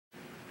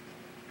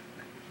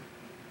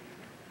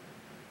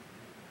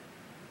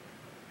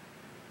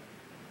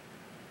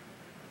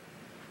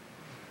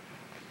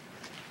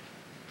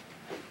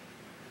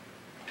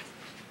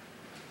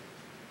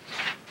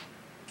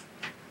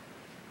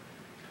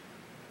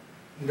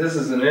This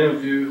is an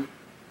interview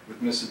with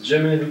Mr.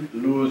 Jimmie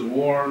Lewis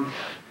Warren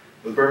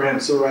with Birmingham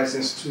Civil Rights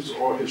Institute's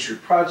Oral History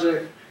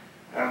Project.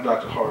 I'm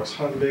Dr. Horace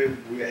Huntley.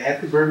 We're at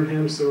the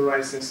Birmingham Civil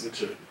Rights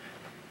Institute.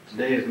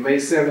 Today is May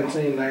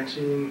 17,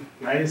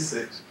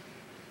 1996.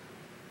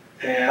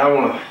 And I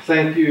want to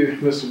thank you,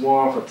 Mr.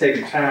 Warren, for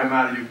taking time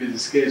out of your busy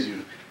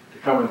schedule to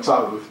come and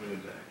talk with me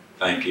today.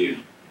 Thank you.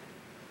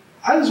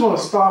 I just want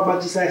to start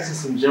by just asking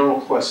some general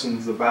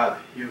questions about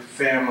your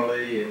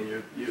family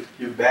and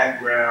your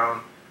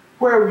background.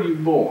 Where were you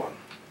born?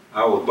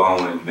 I was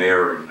born in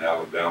Marion,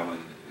 Alabama.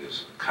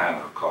 It's kind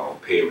of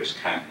called Perry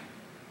County.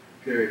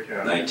 Perry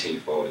County.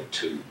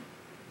 1942.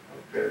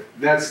 Okay,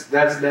 that's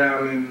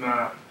down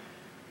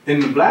in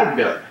the Black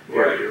Belt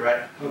area,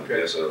 right? Okay.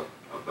 That's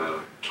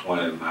about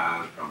 20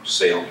 miles from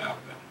Selma, Alabama.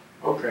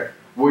 Okay.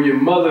 Were your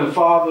mother and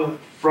father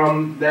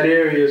from that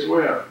area as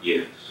well?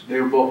 Yes.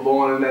 They were both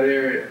born in that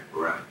area?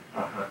 Right.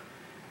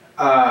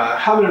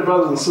 How many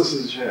brothers and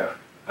sisters did you have?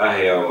 I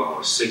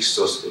have 6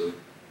 sisters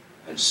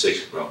and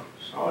 6 brothers.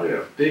 Oh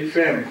yeah, big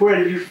family. Where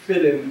did you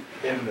fit in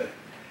there?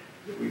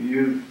 Were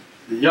you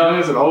the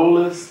youngest and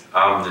oldest?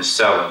 I'm the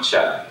 7th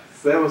child.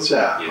 7th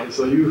child. Yeah.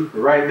 So you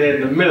were right there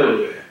in the middle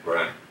there.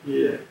 Right.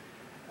 Yeah.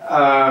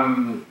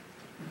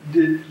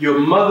 Did your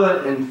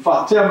mother and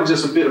father, tell me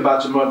just a bit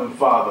about your mother and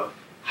father.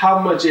 How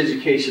much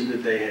education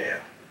did they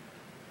have?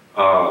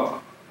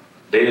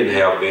 They didn't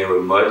have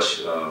very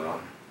much.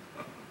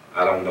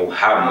 I don't know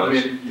how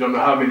much. You don't know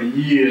how many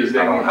years they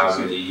I don't went know to how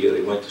school? many years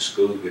they went to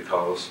school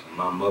because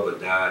my mother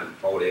died in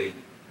 48,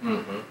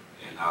 and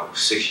I was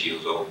 6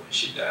 years old when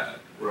she died.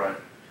 Right.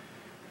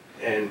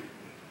 And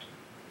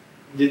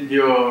did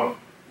your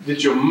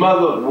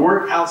mother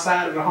work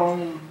outside of the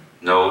home?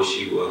 No,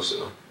 she was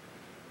a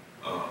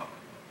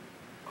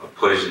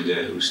person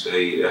that who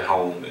stayed at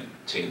home and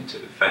tended to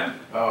the family.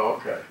 Oh,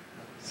 okay.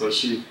 So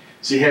she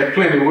had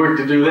plenty of work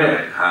to do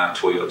that. Had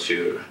 12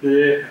 children.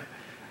 Yeah.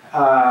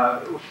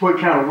 What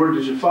kind of work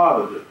did your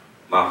father do?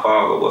 My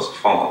father was a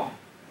farmer.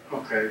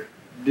 Okay.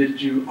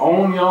 Did you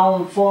own your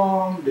own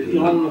farm? Did he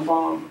own the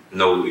farm?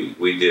 No,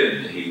 we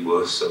didn't. He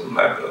was something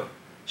like a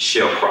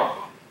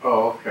sharecropper.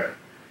 Oh, okay.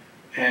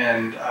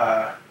 And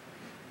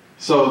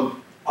so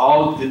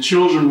all the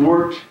children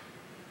worked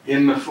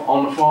on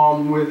the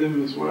farm with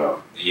him as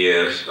well?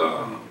 Yes,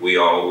 we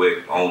all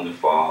worked on the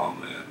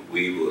farm, and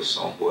we were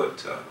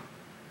somewhat.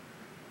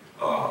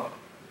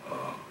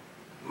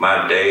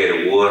 My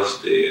dad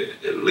was the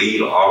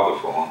leader of the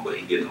farm, but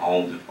he didn't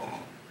own the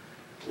farm.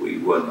 We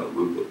wasn't a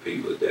group of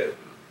people that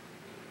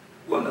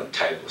wasn't a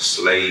type of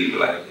slave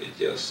like it.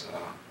 Just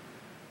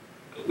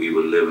we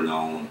were living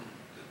on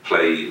the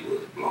place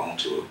that belonged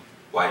to a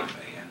white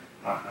man,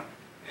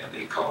 and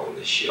they called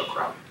it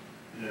sharecropping.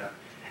 Yeah.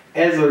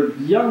 As a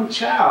young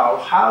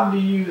child,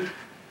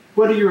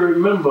 what do you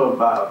remember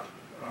about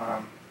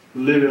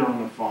living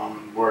on the farm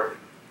and working?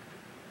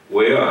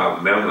 Well, I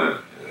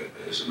remember,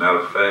 as a matter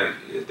of fact,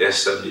 that's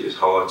something that's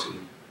hard to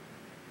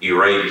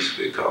erase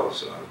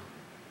because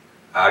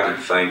I can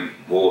think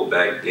more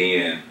back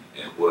then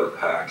and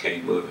how I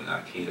came up, and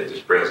I can't at this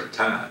present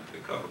time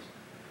because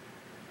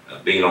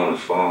being on the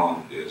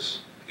farm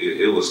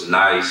it was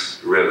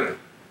nice, really,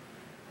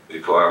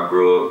 because I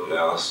grew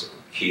up as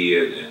a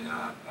kid and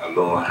I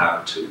learned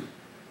how to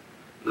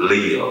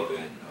live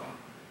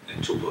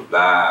and to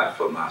provide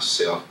for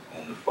myself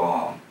on the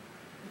farm.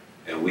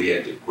 And we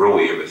had to grow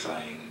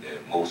everything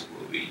that most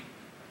would be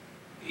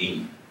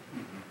eating.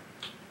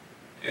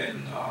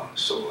 And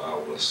so I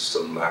was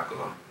something like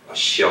a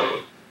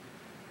shepherd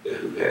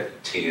who had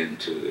to tend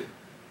to the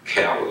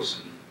cows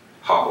and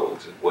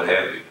hogs and what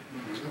have you.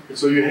 Okay,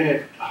 so you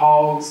had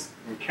hogs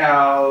and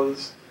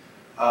cows,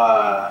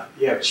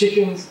 you have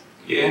chickens?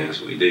 Yes,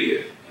 we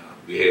did.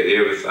 We had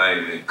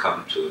everything that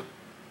come to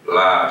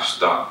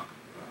livestock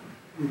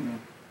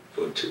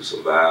to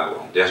survive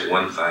on. That's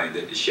one thing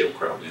that the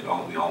sharecropping didn't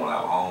own. We own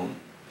our own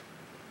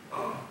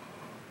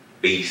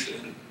beef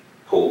and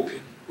pork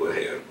and what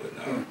have you.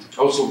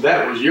 Oh, so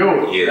that was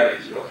yours? Yeah.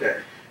 Okay.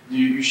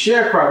 You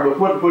sharecrop,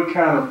 but what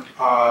kind of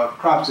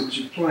crops did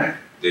you plant?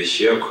 The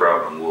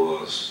sharecropping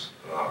was,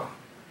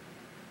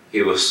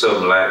 it was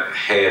something like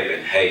half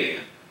and half.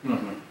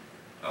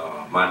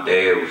 My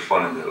dad was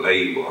funding the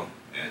labor,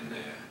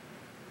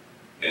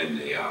 and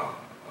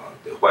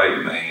the white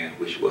man,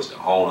 which was the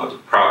owner of the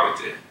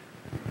property,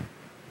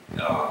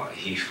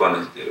 he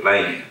funded the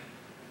land.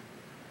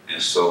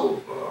 And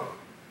so,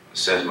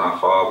 since my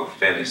father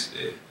finished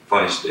the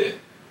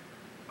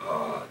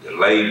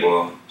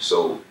labor,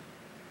 so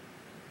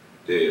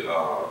the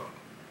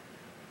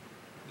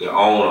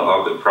owner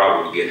of the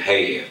property would get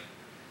half,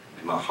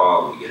 and my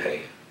father would get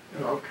half.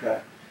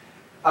 Okay.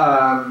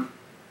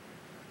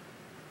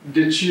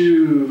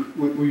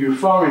 Were you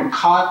farming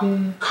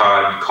cotton?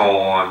 Cotton,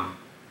 corn,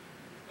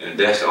 and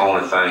that's the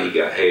only thing he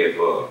got half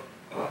of.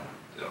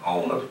 The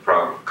owner of the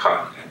property,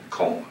 cotton and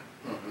corn.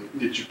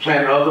 Did you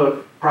plant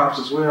other crops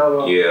as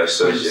well? Yeah,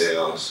 such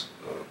as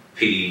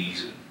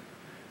peas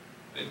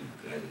and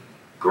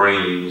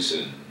greens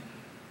and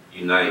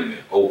you name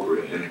it,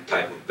 okra, any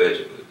type of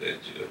vegetable that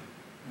you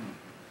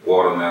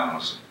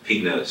watermelons,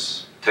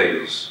 peanuts,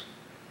 potatoes,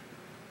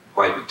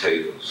 white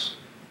potatoes,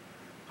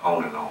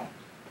 on and on.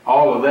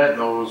 All of that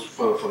though was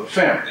for the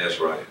family. That's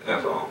right.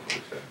 That's all for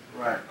the family.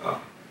 Right.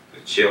 The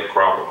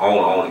sharecropper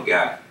only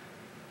got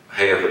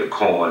half of the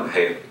corn and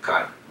half of the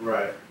cotton.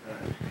 Right.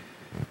 Right.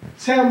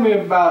 Tell me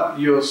about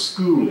your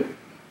schooling.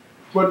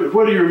 What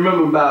do you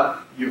remember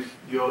about your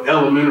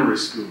elementary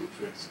school,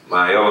 for instance?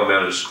 My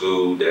elementary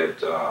school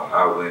that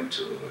I went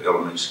to,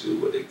 elementary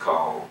school, what they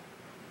call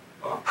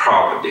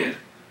Providence,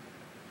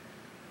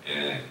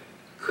 and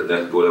could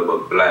not go there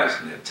but blacks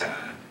in that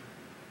time.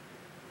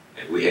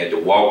 And we had to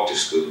walk to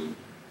school,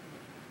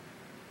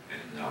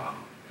 and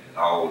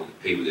all the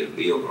people that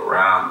lived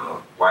around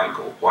us,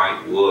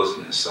 white was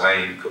in the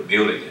same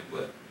community,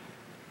 but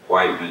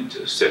white went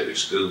to separate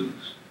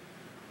schools,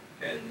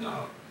 and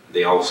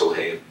they also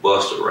had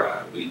bus to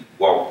ride. We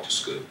walked to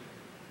school.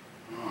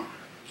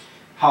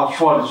 How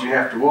far did you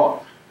have to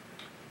walk?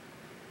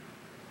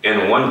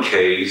 In one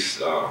case,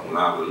 when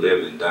I was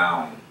living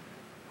down,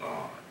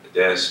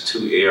 there's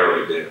two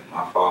areas that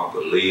my father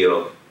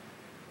lived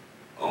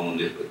on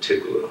this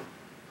particular,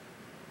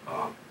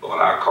 what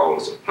I call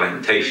is a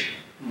plantation.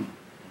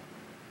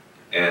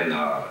 And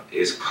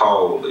it's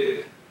called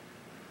the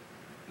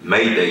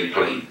Mayday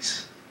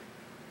Place.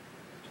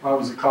 Why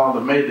was it called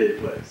the Mayday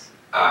Place?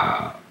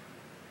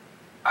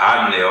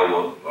 I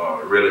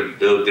never really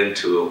dug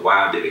into it.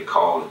 Why did it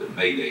call it the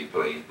Mayday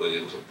Place? But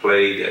it was a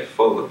place that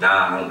further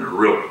down on the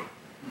river,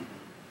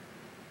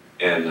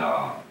 and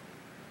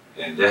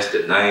that's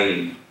the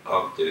name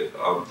of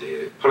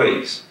the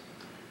place.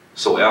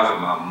 So after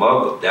my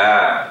mother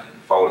died in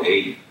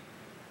 '48,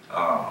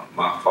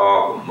 my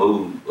father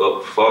moved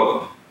up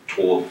further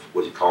toward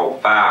what you call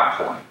 5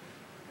 Point,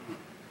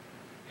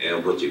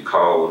 and what you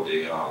call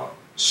the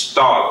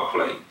starter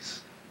place.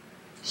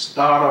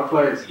 Starter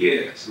Place?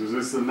 Yes. Was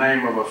this the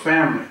name of a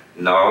family?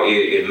 No,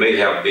 it may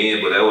have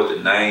been, but that was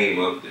the name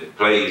of the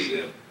place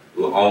that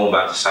was owned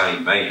by the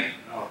same man.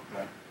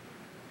 Okay.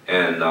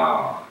 And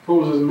what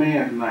was his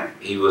man's name?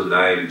 he was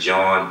named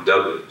John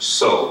W.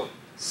 Sullivan.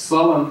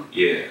 Sullivan?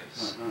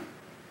 Yes.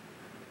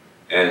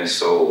 And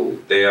so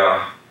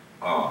there,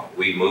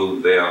 we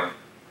moved there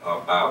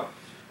about,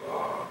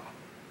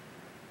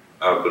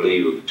 I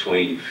believe,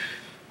 between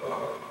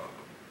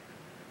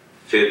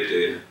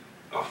 50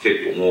 or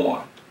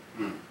 51.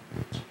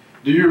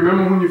 Do you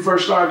remember when you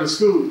first started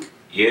school?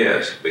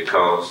 Yes,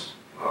 because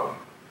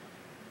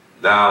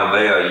down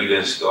there you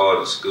didn't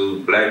start school,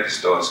 black didn't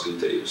start school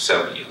till you were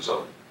 7 years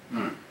old.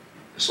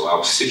 So I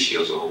was 6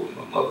 years old when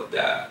my mother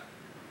died.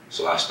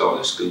 So I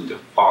started school the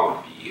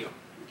following year.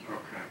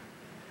 Okay.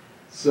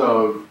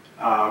 So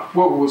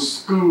what was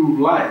school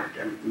like?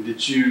 I mean,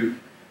 did you,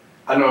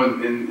 I know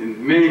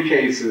in many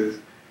cases,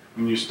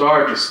 when you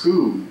started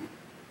school,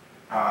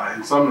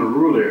 in some of the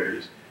rural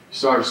areas, you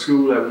started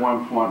school at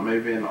one point,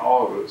 maybe in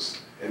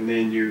August, and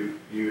then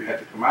you had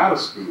to come out of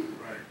school,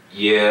 right?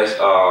 Yes,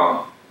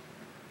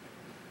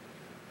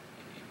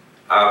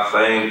 I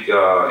think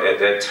at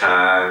that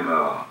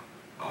time,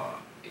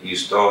 you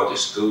started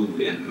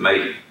school in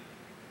May,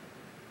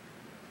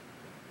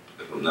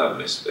 if I'm not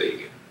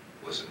mistaken.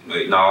 Was it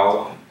May?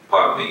 No,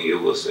 pardon me, it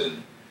was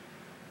in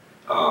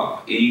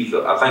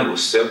either, I think it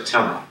was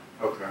September.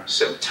 Okay.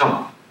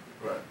 September.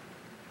 Right.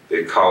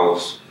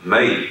 Because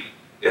May,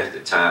 that's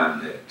the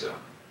time that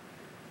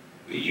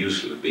we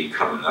usually be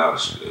coming out of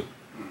school.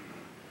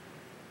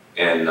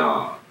 And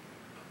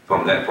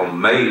from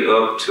May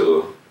up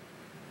to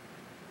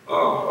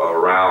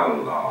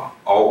around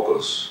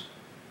August,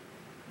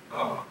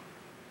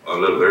 a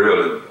little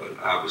early,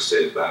 I would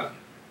say about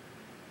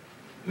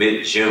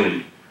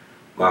mid-June,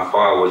 my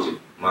father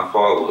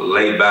would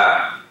lay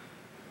by,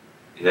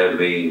 and that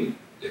means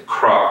the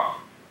crop,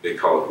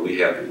 because we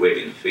have to work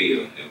in the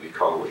field, and we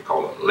call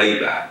it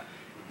lay-by.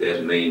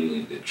 That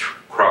means the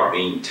crop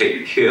being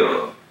taken care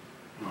of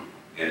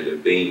and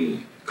it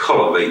being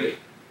cultivated.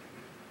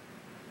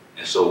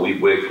 And so we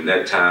work from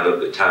that time up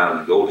to time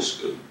to go to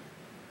school.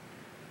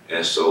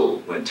 And so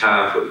when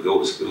time for to go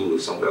to school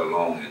was somewhere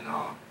along in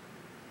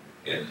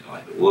it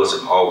was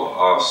in August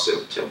or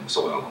September,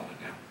 somewhere along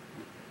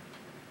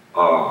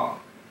now.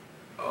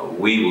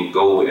 We would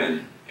go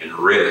and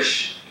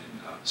rush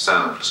and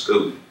sign up for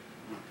school.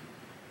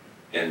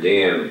 And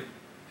then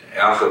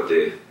after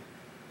the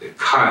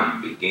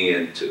cotton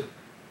began to,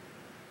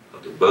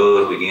 the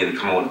buds began to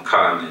come on the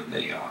cotton, and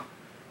they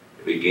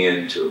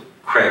began to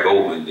crack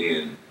open,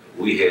 then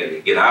we had to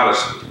get out of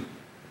school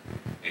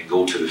and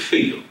go to the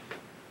field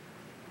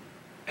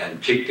and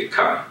pick the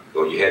cotton,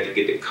 because you had to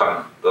get the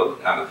cotton up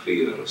and out of the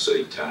field at a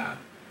certain time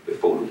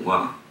before the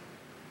winter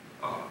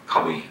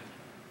come in.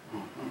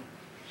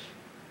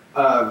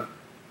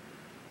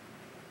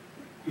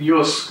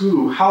 Your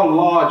school, how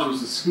large was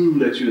the school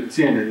that you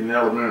attended in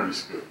elementary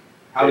school?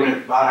 How many they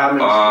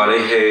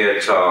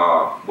had,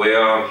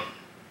 well,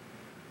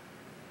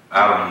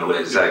 I don't know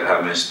exactly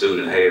how many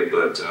students they had,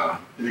 but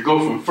did it go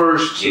from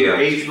first to the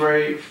 8th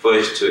grade?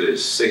 First to the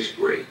 6th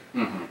grade.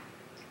 Okay.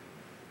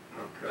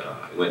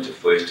 Went to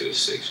first to the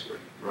 6th grade.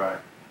 Right.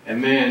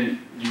 And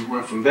then you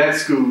went from that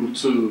school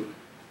to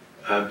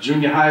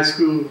junior high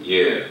school?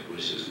 Yeah,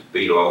 which is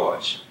B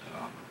Large.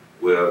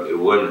 Well, it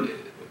wasn't,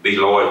 B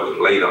Large was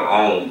later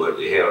on, but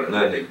they had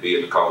another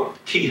building called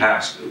Key High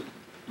School.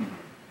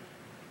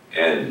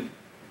 And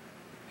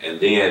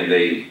then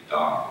they,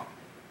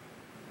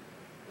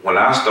 when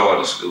I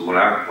started school, when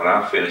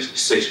I finished the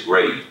 6th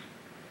grade,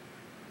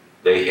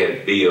 they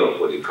had built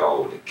what they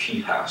called the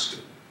Keith High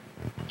School.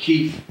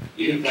 Keith?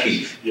 Yeah,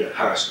 Keith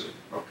High School.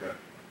 Okay.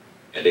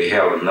 And they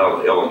had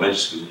another elementary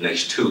school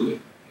next to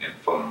it. And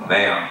from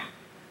now,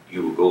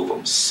 you would go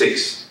from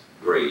 6th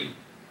grade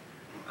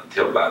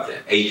until about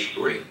the 8th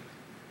grade.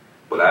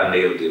 But I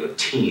never did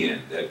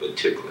attend that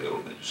particular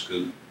elementary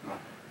school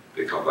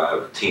because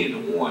I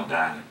attended one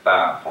down in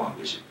 5 Point,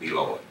 which is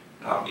below it.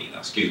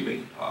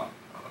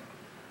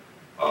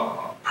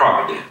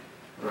 Providence.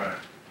 Right.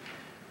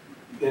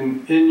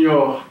 In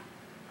your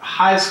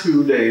high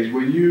school days,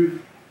 were you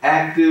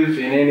active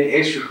in any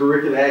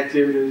extracurricular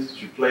activities?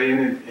 Did you play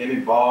any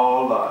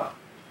ball or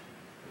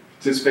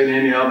participate in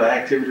any other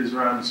activities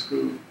around the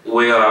school?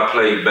 Well, I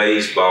played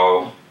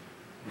baseball,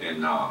 and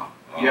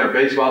you had a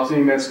baseball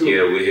team at school?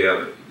 Yeah, we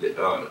have.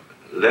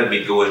 Let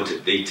me go into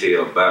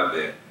detail about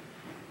that.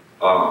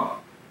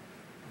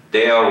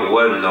 There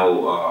wasn't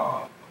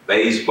no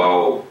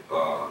baseball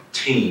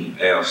team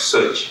as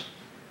such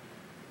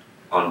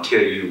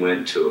until you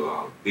went to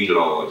B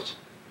Large.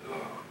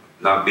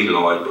 Not B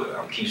Large, but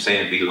I keep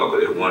saying B Large, but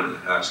they one in the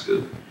high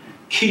school,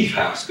 Keith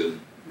High School.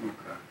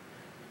 Okay.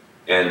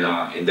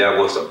 And that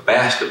was a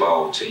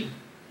basketball team.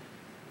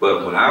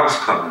 But when I was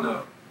coming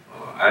up,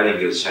 I didn't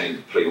get a chance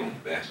to play on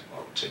the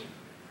basketball team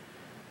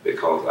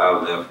because I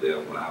left there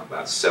when I was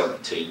about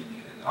 17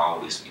 and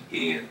all this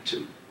began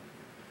to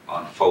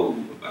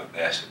unfold about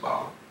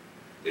basketball.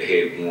 They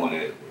had one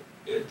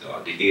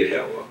they did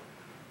have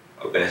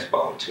a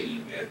basketball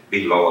team at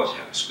B Large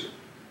High School.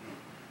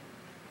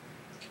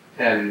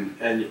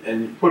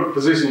 And what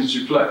position did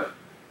you play?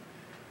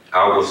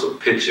 I was a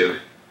pitcher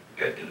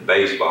in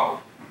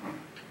baseball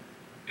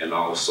and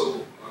also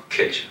a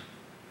catcher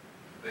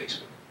in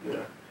baseball.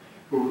 Yeah.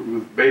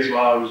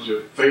 Baseball was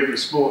your favorite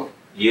sport?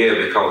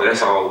 Yeah, because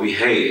that's all we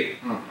had.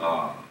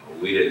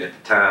 We didn't, at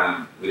the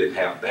time, we didn't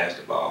have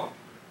basketball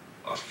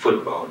or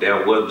football.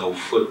 There was no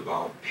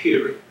football,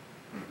 period.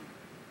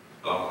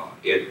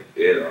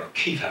 At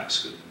Keith High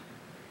School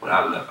when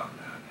I left out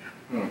down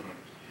there.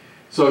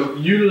 So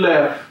you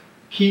left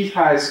Keith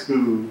High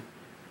School,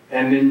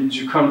 and then did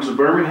you come to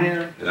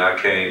Birmingham? And I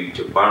came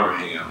to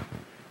Birmingham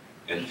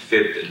in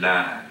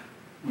 '59.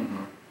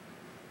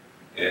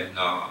 And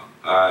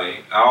I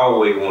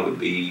always wanted to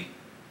be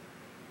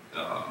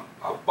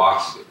a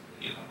boxer,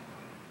 you know,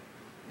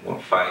 want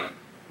to fight.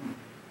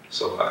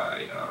 So when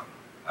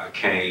I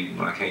came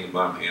to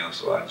Birmingham,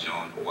 so I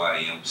joined the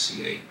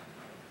YMCA.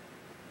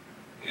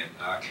 And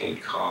I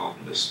can't call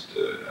that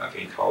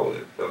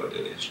fella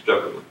that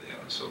instructor was there.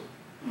 So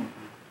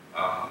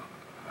I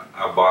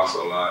boxed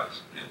a lot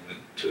and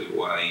went to the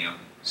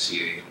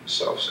YMCA on the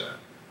south side.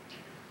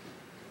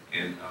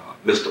 And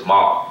Mr.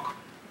 Mark,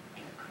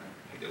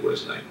 that was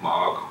his name,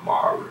 Mark or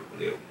Margaret,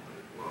 whatever it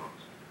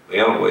was. But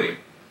anyway,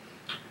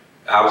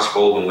 I was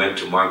supposed to went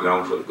to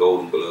Montgomery for the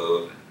Golden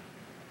Glove,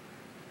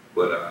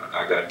 but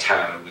I got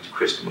tired with the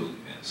Christian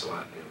movement, so I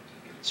never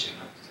get a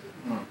chance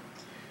to.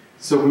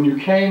 So when you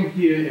came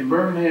here in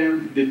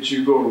Birmingham, did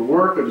you go to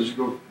work or did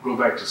you go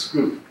back to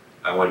school?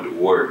 I went to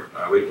work.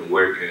 I went to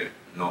work at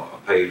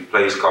a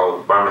place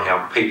called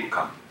Birmingham Paper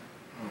Company.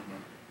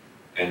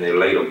 And they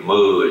later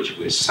merged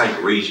with St.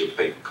 Regis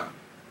Paper Company.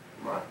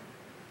 Right.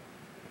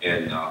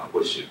 And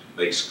which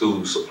makes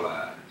school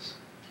supplies.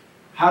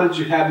 How did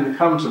you happen to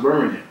come to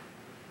Birmingham?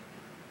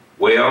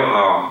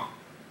 Well,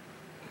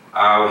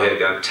 I had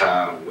got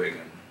tired of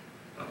working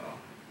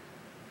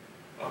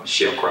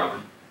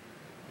sharecropping.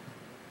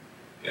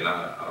 And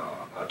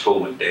I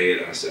told my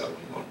dad, I said I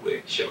wasn't going to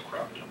work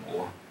sharecropping no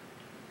more.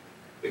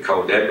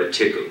 Because that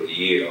particular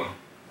year,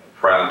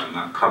 prior to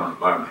my coming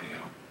to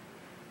Birmingham,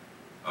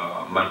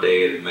 my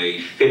dad had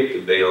made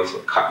 50 bales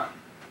of cotton.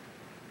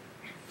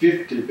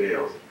 50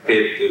 bales?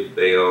 50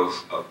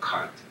 bales of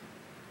cotton.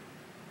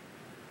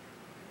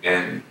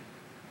 And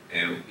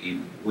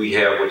we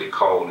have what they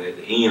call at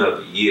the end of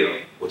the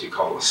year, what they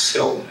call a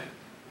settlement.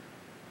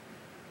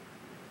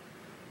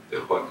 The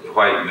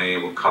white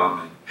man would come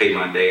and pay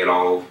my dad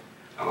off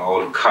on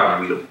all the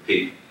cotton we done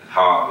picked and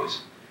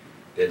harvest.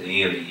 At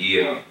the end of the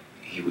year,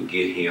 he would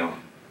get him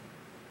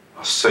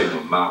a certain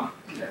amount.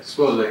 Yeah, it's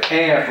supposed to be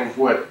half of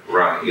what.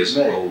 Right, it's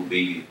supposed to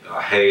be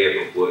a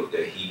half of what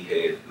that he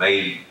had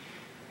made,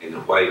 and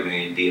the white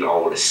man did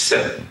all the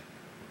selling.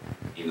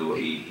 You know,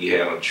 he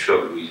had a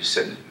truck we just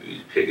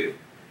pick it,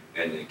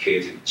 and they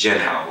came to the gin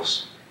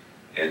house,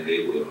 and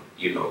they would,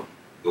 you know,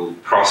 go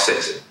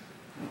process it.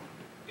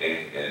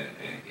 And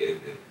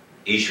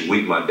each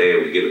week my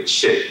dad would get a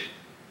check,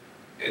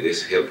 and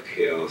this helped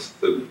carry us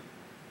through.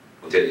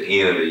 Until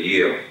the end of the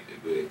year,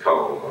 it would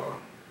call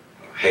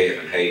half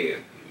and half.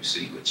 You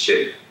receive a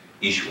check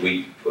each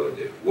week for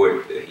the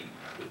work that he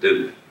would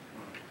do.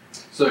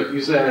 So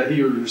you said that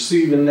he was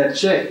receiving that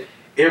check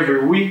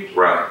every week?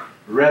 Right.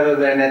 Rather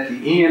than at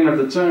the end of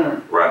the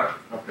term? Right.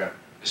 Okay.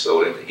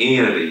 So at the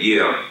end of the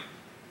year,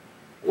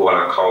 what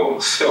I call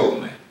a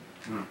settlement.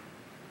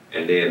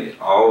 And then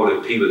all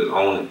the people that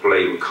own the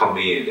play would come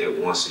in that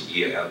once a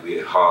year after we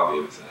had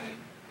harvested everything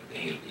at the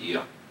end of the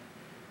year.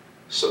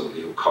 So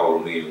they would call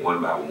me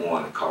one by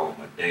one and call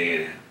my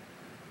dad.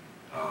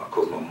 Of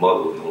course, my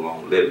mother was no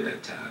longer living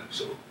at that time.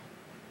 So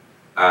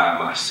I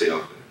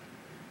myself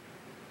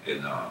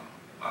and I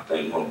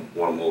think one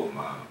more of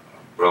my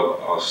brother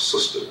or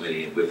sister went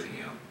in with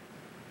him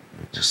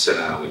to sit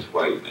down with the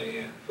white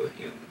man for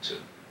him to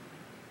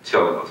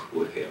tell us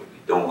what have we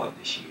done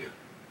this year.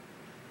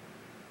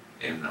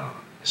 And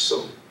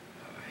so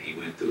he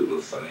went through the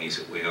little thing. He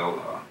said,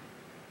 well,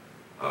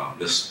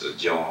 Mr.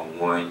 John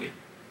won.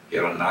 He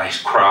had a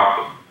nice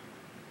crop,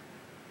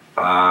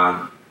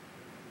 fine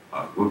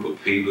group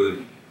of people,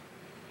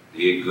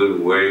 did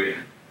good work,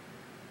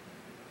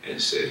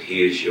 and said,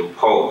 here's your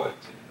part. And,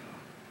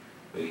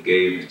 when he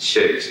gave me the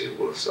checks, it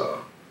was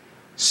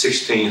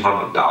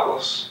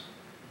 $1,600.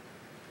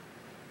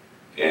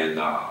 And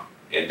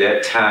at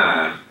that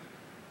time,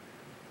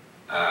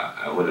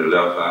 when I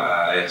left,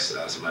 I asked,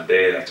 I said, my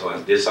dad, I told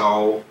him, this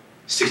all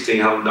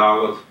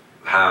 $1,600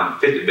 behind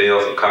 50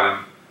 bales of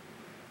cotton?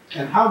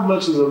 And how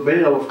much is a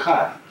bale of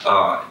cotton?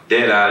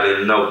 That I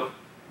didn't know.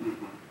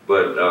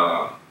 But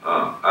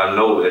I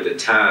know at the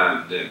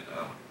time that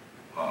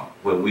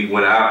when we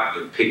went out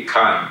and picked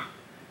cotton,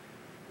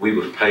 we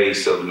was paid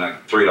something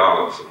like $3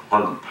 a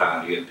 100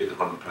 pounds. You had to pick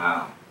 100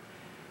 pounds.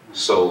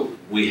 So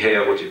we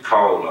had what you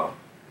call,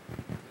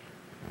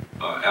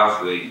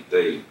 after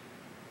they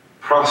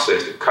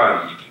process the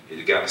cotton,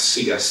 you got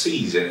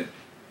seeds in it.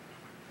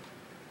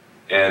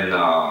 And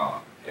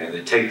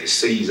they take the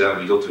seeds out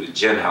and you go through the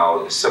gin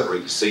house and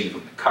separate the seed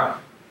from the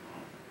cotton.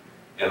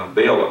 And a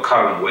bale of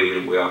cotton weighed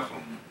anywhere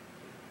from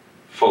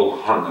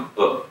 400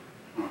 up.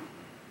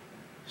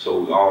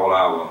 So all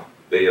our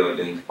bale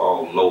didn't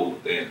fall lower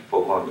than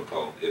 400,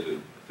 because if it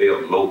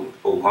fell lower than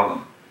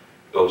 400,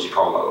 that's what you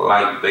call a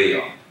light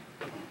bale.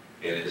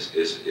 And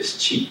it's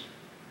cheap.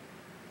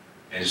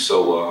 And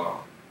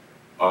so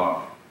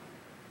my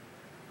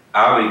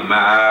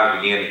eye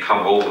began to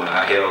come over, and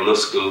I had a little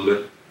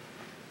schooling.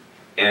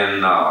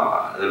 And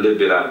a little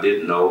bit I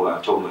didn't know.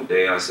 I told my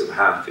dad, I said,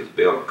 behind 50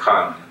 bales of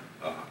cotton,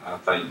 I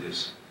think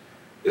this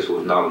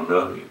was not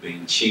enough. You're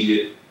being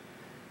cheated.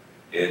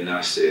 And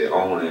I said,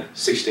 only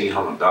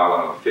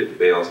 $1,600, 50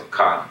 bales of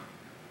cotton.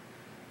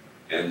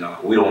 And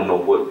we don't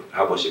know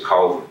how much it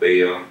cost per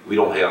bale. We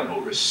don't have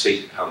no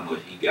receipt how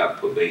much he got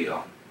per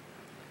bale.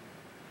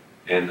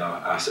 And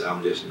I said,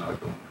 I'm just not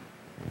going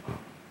to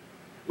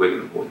wait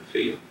in the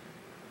field.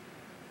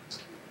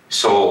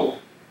 So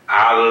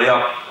I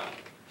left,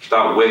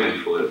 started waiting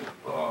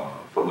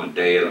for my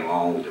dad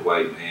along with the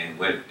white man,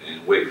 went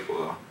and waited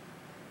for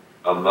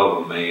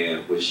another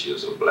man, which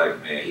is a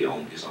black man. He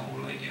owned his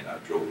own land. I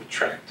drove a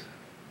tractor.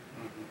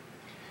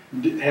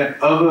 Had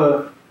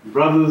other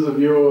brothers of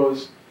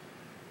yours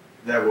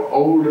that were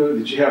older?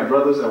 Did you have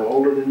brothers that were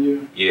older than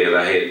you? Yeah,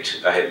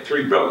 I had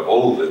 3 brothers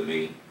older than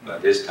me. By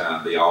this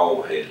time, they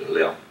all had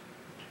left.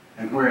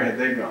 And where had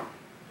they gone?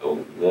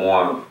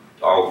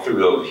 All 3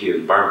 of them here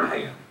in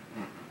Birmingham.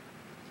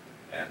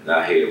 And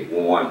I had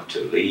one to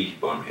leave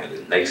Birmingham.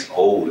 The next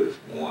oldest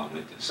one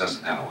went to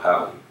Cincinnati,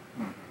 Ohio.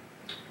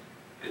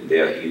 And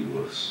there he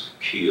was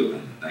killed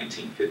in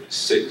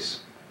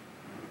 1956.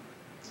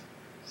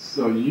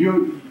 So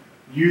you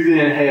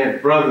then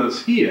had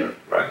brothers here,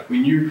 right?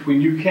 When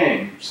you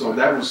came. So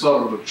that was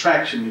sort of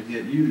attraction to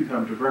get you to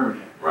come to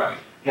Birmingham, right?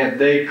 Had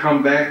they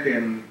come back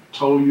and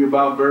told you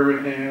about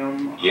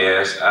Birmingham?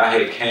 Yes, I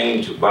had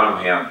came to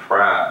Birmingham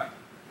prior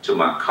to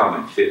my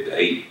coming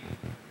 58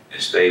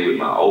 and stayed with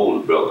my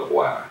older brother a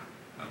while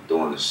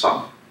during the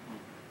summer,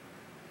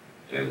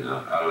 and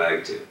I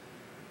liked it.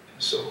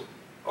 And so,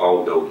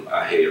 although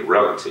I had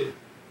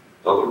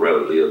other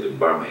relatives lived in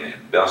Birmingham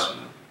and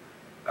Bessemer,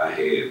 I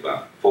had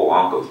about 4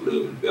 uncles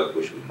living in Bessemer,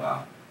 which was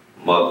my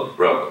mother's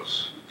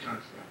brothers.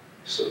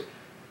 So,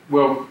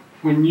 well,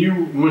 when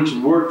you went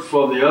to work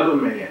for the other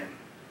man,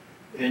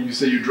 and you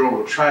say you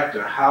drove a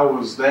tractor, how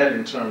was that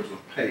in terms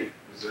of pay?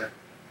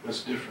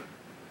 What's different?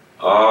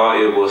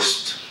 It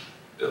was,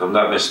 if I'm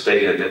not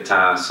mistaken, at that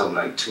time, something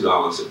like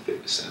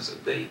 $2.50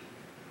 a day.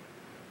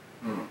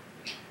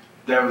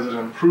 That was an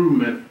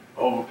improvement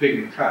over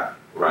picking cotton.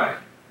 Right.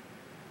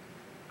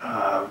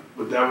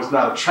 But that was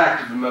not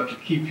attractive enough to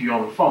keep you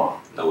on the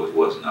farm. No, it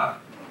was not.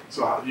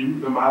 So you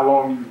remember how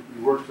long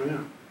you worked for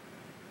him?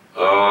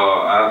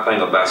 I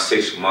think about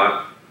 6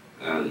 months,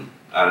 and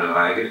I didn't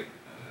like it.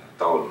 I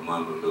thought the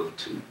money was a little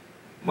too,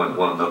 wasn't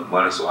enough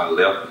money, so I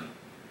left.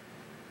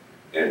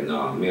 And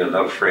me and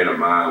another friend of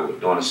mine were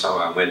doing the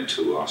summer. I went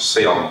to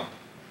Selma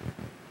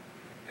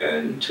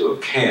and to a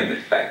candy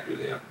factory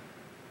there.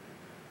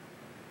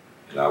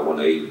 And I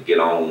wasn't able to get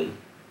on,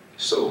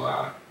 so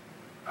I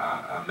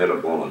met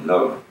up on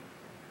another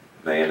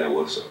man that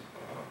was a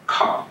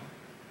cop.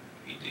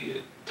 He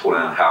did.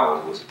 Tolan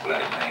Howard was a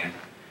black man.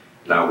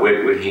 And I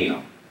worked with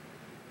him.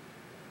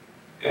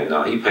 And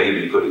he paid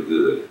me pretty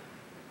good.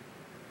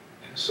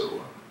 And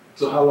so.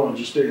 So how long did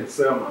you stay in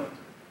Selma?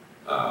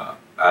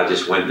 I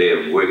just went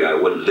there and worked. I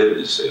wasn't living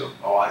in Selma.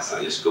 Oh, I see.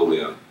 I just go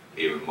there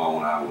every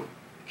morning. I would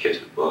catch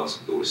the bus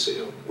and go to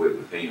Selma and work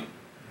with him.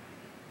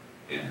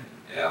 And in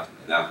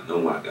the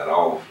afternoon when I got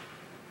off,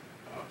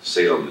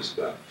 Selma is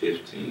about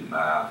 15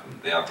 miles from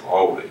there to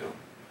Orville.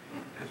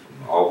 And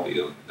from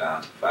Orville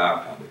down to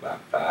Five Pound, about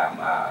 5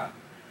 miles.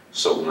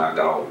 So when I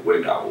got off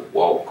work, I would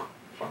walk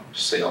from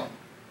Selma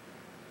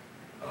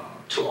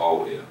to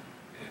Orville.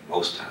 And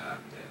most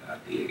times I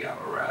did get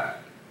a ride.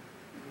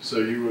 So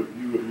you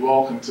would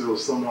walk until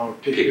someone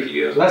would pick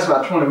you up. So that's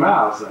about 20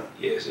 miles then?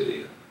 Yes, it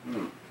is.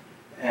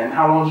 And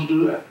how long did you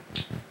do that?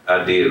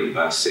 I did it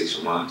about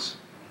 6 months.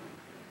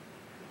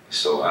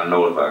 So I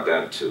know if I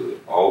got to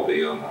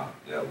Orville,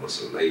 there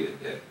was a lady,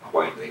 a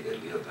white lady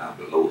that lived down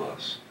below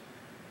us.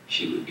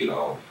 She would get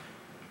off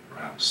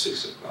around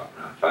 6 o'clock,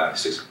 around 5,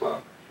 6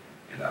 o'clock,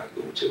 and I'd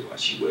go to her.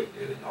 She worked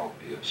there in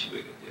Orville. She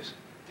worked at this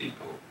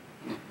depot.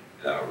 And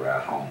I'd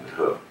ride home with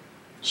her.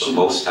 So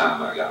most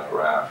time I got a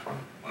ride from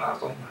when I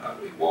was on the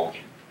highway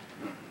walking.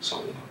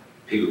 So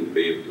people were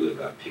very good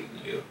about picking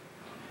me up.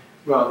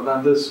 Well,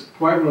 now this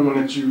white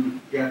woman that you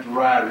got to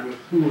ride with,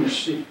 who was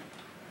she?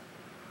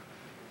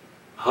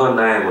 Her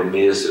name was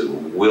Miss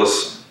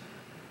Wilson.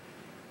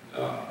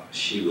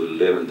 She was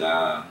living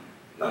down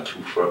not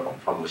too far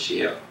from where she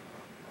had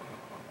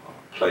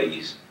a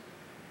place.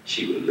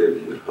 She was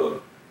living with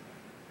her,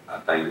 I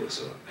think it was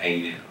her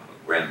auntie or her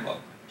grandmother.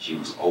 She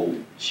was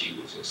old. She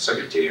was a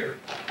secretary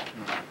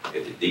at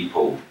the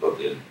depot up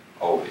there in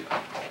Orville.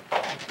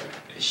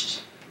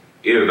 And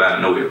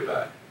everybody know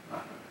everybody.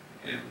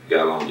 And we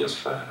got along just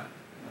fine.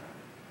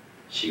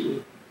 She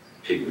would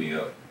pick me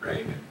up,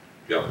 bring me,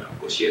 drop me off.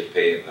 Because she had to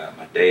pay by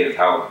my dad's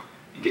house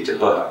to get to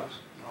her house.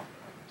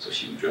 So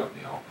she would drop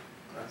me off.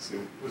 I see.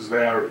 Was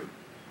there a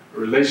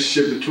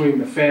relationship between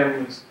the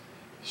families?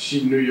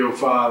 She knew your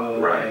father,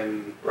 right,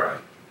 and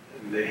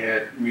they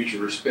had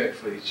mutual respect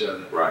for each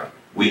other. Right.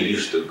 We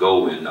used to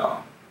go and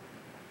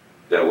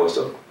there was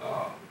a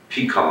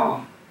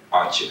pecan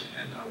orchard,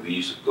 and we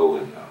used to go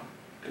and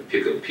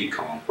pick up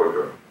pecan for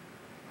her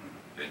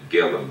and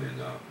give them,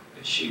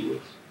 and she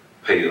would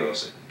pay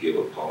us and give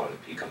a part of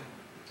the pecan.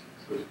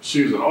 So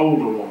she was an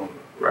older woman.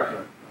 Right.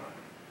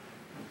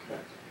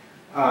 Okay.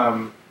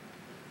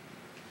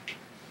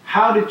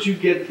 How did you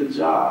get the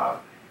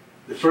job,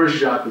 the first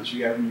job that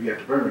you got when you got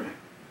to Birmingham?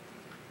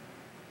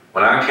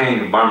 When I came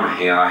to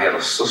Birmingham, I had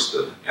a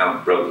sister and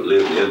a brother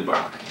living in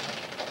Birmingham.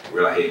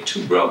 Well, I had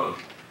 2 brothers.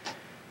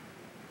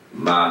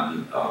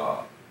 My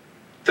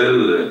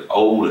third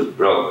oldest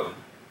brother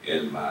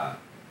and my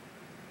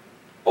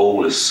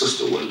oldest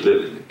sister were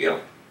living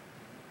together.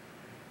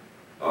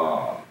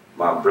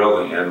 My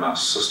brother and my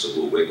sister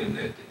were working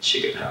at the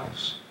chicken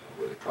house,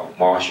 what they call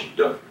Marshall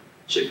Duffy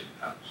Chicken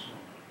House,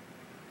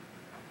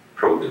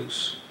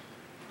 produce.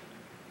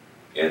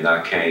 And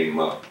I came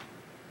up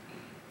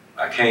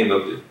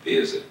to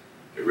visit,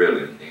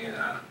 really, and then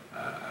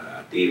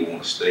I did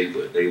want to stay,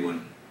 but they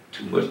weren't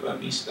too much about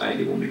me staying.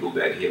 They wanted me to go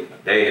back and help my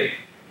dad.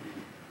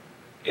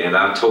 And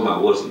I told them I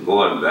wasn't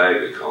going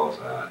back because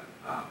I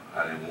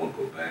didn't want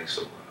to go back.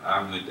 So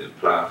I went to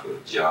apply for a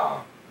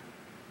job.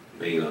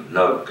 Me and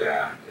another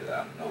guy that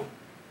I know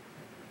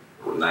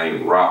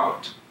named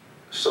Robert.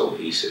 So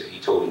he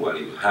told me what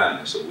he was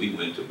hiring. So we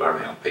went to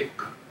Birmingham Paper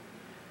Company.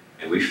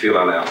 And we filled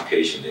out the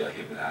application there,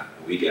 him and I.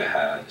 And we got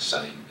hired the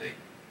same day.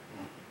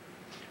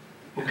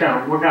 What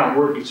kind of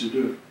work did you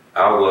do?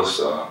 I was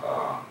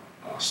a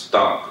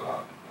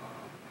stock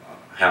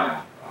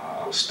handler.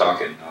 I was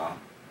stocking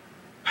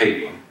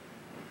paper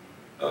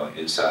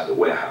inside the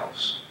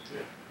warehouse.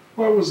 Yeah.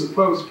 Where was the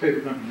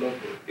paper company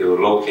located? It was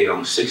located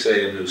on 6th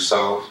Avenue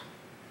South,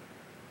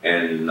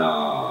 and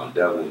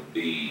that would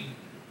be,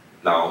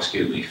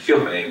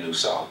 5th Avenue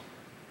South,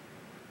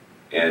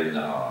 and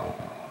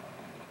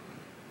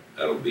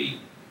that'll be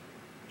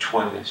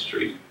 20th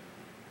Street.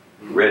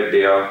 Right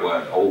there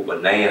where the old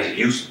bananas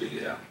used to be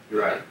there.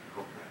 Right.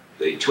 Okay.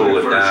 They tore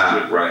it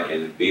down, right,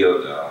 and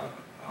built a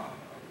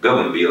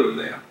government building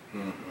there.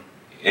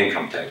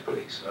 Income tax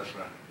place. That's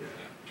right. Yeah.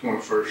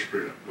 21st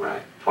Street.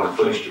 Right.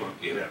 21st Street.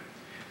 Yeah.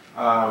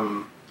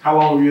 How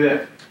long were you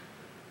there?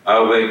 I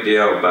worked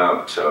there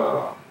about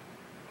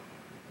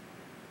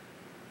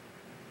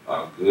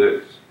a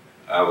good,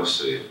 I would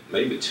say,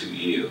 maybe 2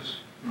 years.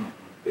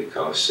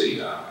 Because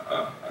see,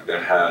 I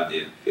got hired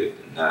in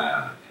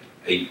 '59,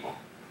 in April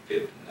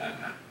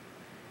 '59,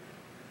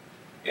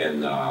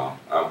 and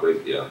I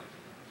worked there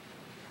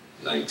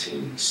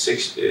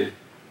 1960,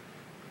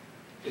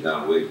 and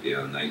I worked there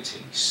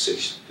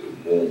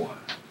 1961.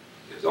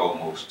 It's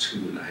almost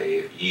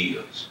 2.5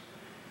 years,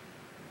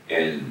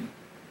 and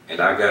I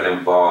got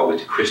involved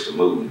with the Christian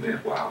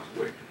movement while I was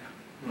working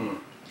there.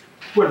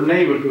 What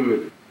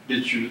neighborhood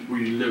were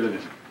you living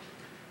in?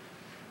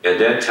 At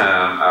that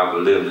time, I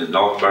was living in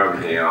North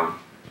Birmingham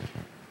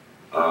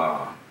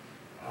on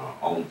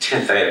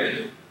 10th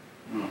Avenue.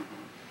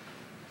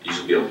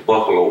 Used to be a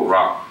Buffalo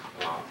Rock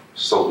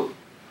soda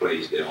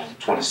place there on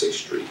 26th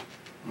Street.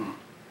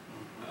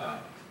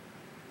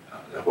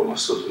 that's where my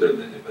sister lived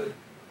in it. But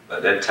by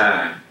that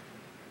time,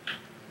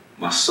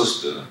 my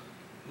sister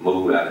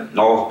moved out of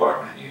North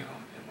Birmingham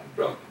and my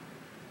brother.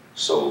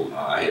 So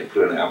I had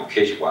put in an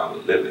application while I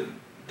was living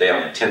there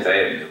on 10th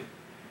Avenue.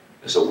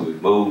 And so we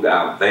moved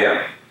out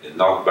there in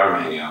North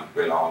Birmingham,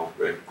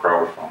 right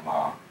across from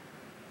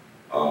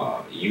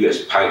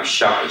U.S. Pipe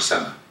Shopping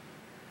Center.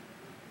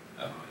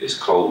 It's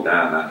closed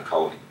down now, they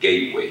call it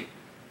Gateway.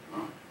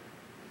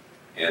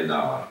 And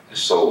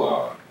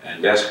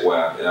and that's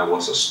where there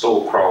was a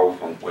store across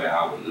from where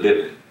I was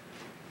living.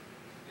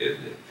 The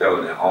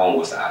fellow that owned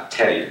was an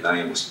Italian,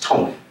 name was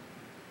Tony.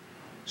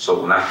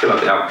 So when I filled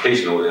out the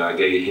application over there, I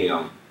gave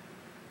him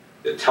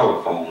the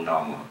telephone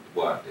number,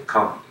 the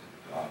company,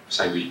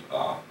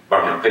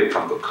 Birmingham Paper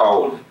Company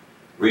called and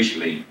reached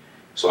me.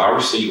 So I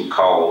received a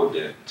call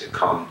to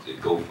come to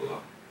go for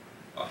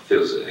a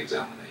physical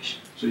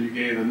examination. So you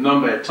gave the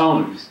number at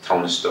Tony's?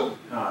 Tony's store.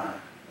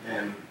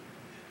 And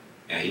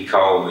he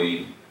called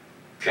me,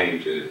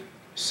 came to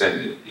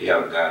send me, he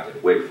had a guy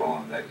that waited for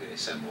him that day,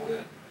 sent me over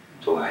there,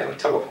 told me I had a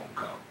telephone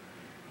call.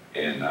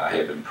 And I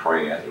had been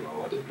praying at the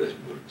Lord to bless me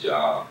with a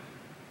job.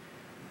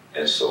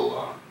 And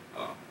so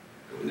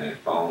when that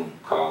phone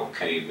call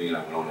came in,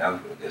 I went on the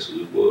answer, that's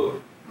who it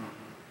was.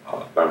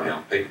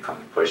 Birmingham Paper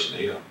Company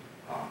personnel,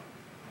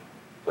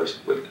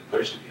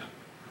 personnel.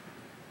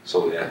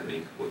 So they asked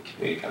me, when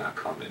can I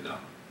come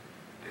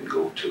and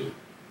go to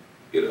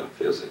get a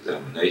physical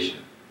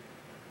examination?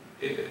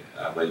 And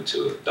I went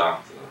to a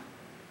doctor,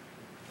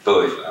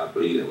 Third, I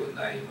believe that was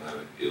the name of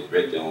it. It was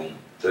right there on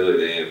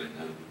 3rd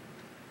Avenue,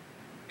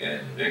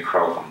 and then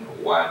across from the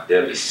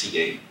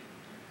YWCA,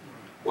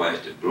 where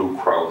the Blue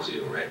Cross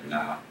is right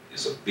now.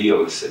 It's a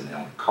building sitting there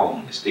on the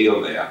corner. It's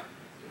still there.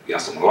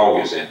 Got some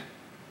lawyers in it.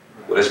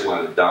 Well, that's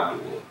where the doctor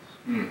was.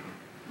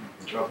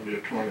 Dropping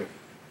to 24th,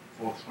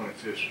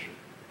 25th Street.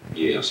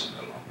 Yeah,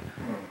 something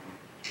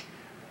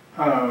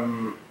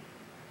along.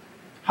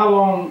 How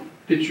long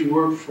did you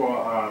work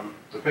for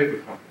the paper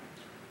company?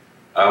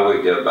 I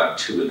worked there about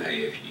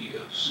 2.5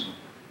 years.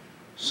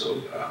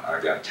 So I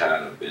got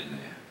tired of being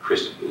there.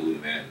 Christian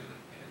movement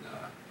and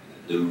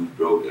the news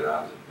broke that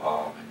I was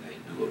involved, and they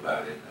knew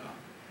about it.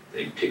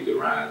 They picked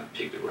around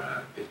until they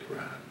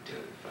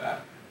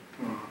fired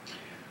me.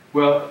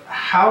 Well,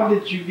 how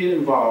did you get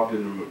involved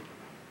in the movement?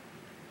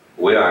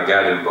 Well, I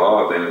got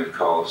involved in it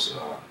because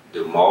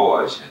the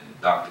March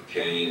and Dr.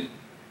 Kane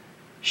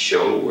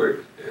shoulder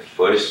work. At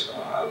first,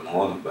 I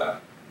learned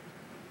about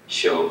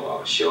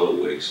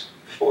shoulder works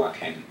before I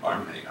came to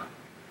Birmingham.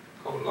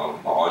 Because a lot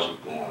of March was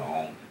going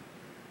on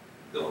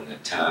during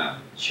that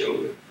time.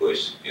 Shoulder work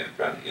first,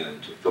 trying to enter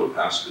into Philip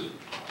High School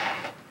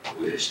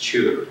with his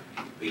children,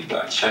 be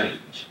by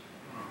change.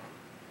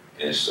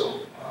 And so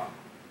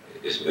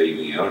it's made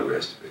me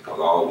interested because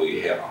I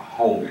always had a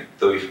hunger and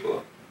thirst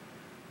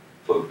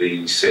for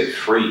being set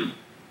free,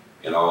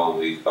 and I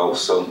always thought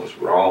something was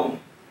wrong,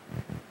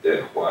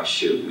 that why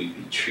should we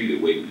be treated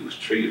the way we was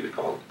treated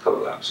because of the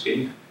color of our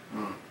skin.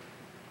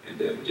 And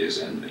that was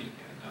just in me.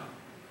 And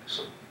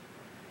so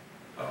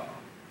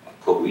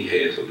of course we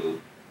had a little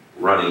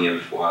running in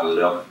before I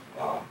left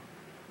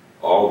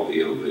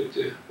Allville with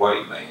the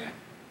white man.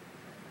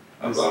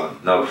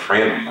 About another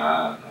friend of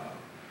mine,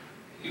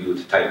 he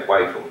was the type of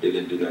white folk, they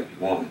didn't do like you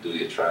wanted to do,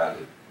 they tried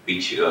to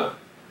beat you up.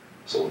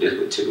 So this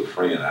particular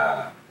friend,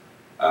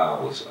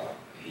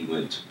 he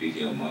went to beat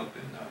him up,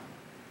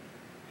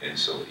 and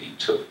so he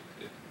took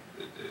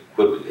the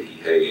equipment that he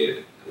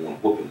had, the one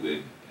whooping with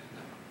him,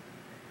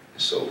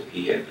 and so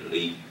he had to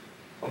leave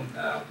from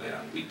now there.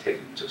 We take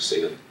him to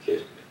sale to catch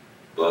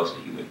the bus,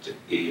 and he went to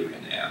Erie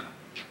and Anna.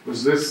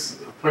 Was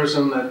this a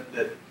person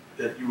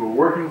that you were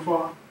working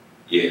for?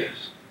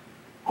 Yes.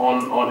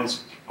 On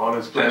his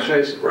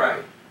plantation?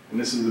 Right. And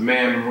this is the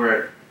man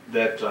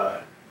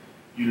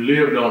you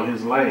lived on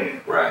his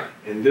land. Right.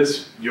 And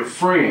your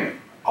friend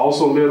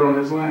also lived on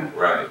his land?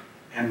 Right.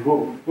 And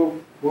what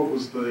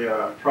was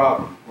the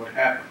problem? What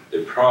happened?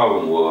 The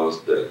problem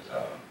was that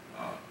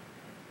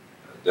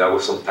there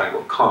was some type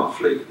of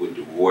conflict with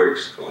the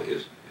works,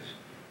 because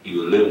he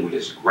was living with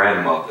his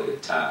grandmother at the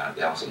time.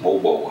 There was some more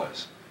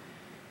boys.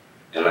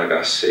 And like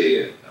I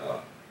said,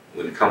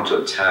 when it comes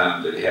to a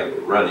time that they have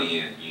a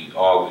run-in, you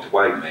argue with the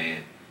white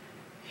man,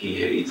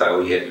 he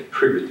thought he had the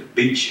privilege to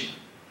beat you.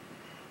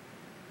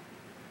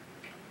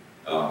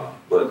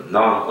 But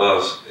none of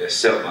us,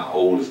 except my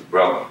oldest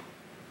brother,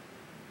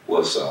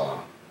 was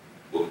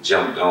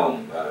jumped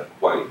on by the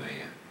white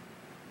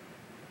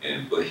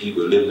man. But he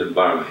was living in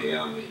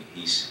Birmingham, and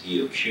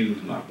he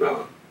accused my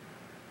brother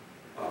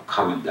of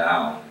coming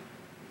down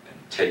and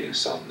taking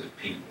some of the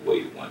people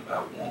away one by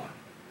one,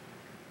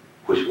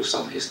 which was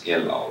some of his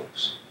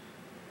in-laws.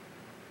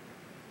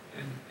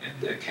 And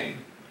there came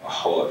a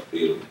hard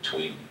feeling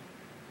between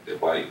the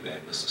white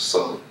man, Mr.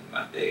 Sutherland, and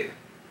my dad.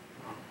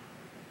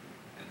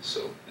 And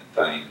so the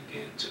thing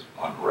began to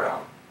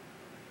unravel.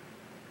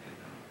 And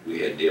we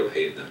had never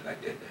had nothing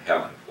like that to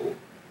happen before,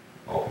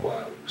 all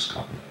while it was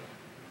coming up.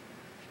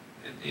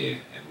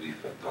 And we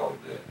thought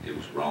that it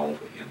was wrong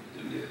for him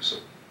to do this. So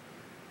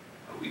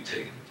we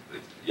taken the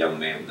young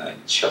man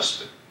named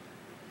Chester,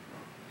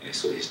 And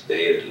so his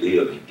dad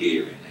lived in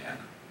Gary,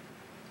 Indiana.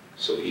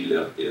 So he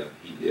left there.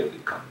 He never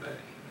come back.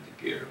 He went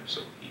to Gary.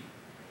 So he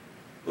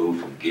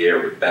moved from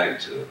Gary back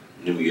to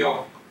New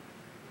York.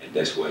 And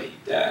that's where he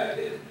died at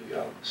in New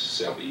York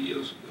several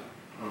years ago.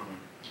 Mm-hmm.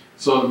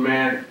 So the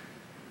man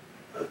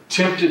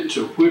attempted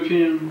to whip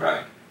him.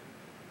 Right.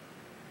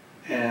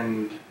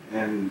 And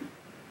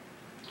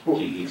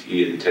he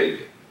didn't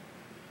take it.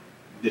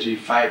 Did he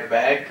fight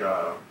back?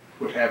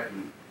 What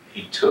happened?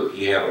 He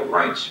had a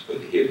wrench for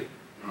the hit.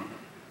 Mm-hmm. And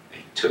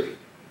he took it.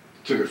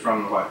 Took it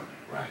from the white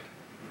man. Right.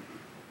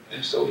 Mm-hmm.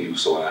 And so he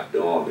was so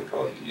outdone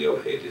because he never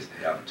had this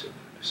happen to him.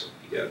 And so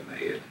he got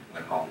mad and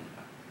went home.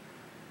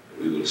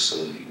 We would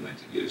assume he went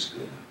to get his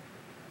gun.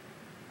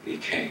 He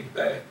came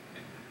back,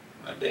 and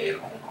my dad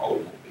owned an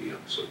automobile,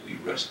 so we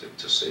rushed him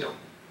to sell.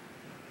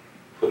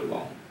 Put him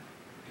on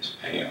his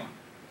pam.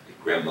 The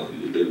grandmother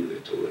who lived there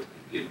told us to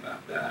get him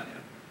out down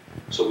there.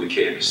 So we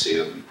came to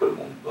sell him, we put him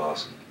on the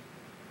bus,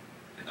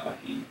 and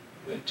he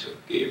went to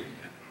Gary.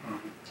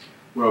 Mm-hmm.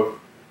 Well,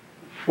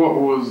 what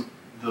was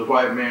the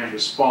white man's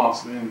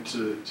response then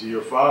to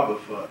your father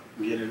for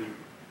getting him?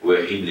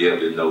 Well, he never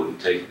didn't know who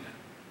taken him.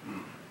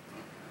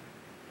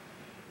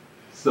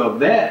 So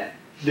that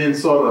then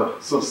sort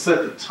of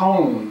set the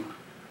tone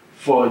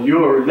for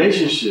your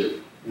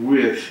relationship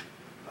with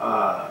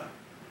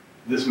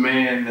this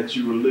man that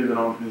you were living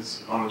on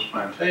his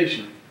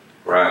plantation.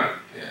 Right.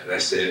 Yeah,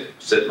 that's it.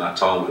 Set my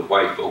tone with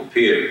white folk,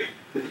 period.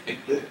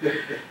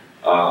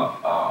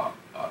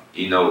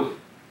 You know,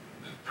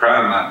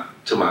 prior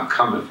to my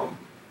coming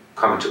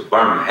to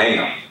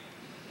Birmingham,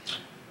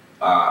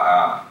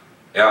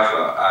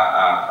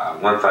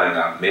 one thing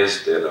I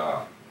missed that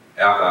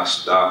after I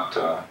stopped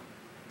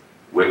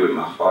working with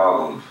my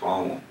father on the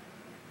phone,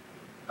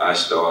 I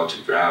started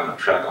to drive a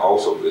tractor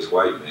also with this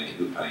white man.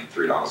 He was paying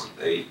 $3 a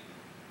day.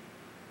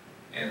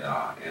 And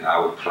I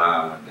would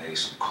plow one day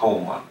some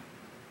corn,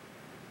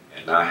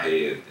 and I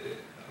had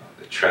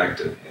the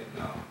tractor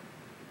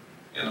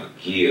in a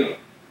gear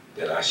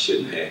that I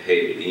shouldn't have had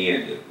it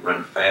in to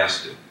run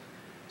faster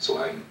so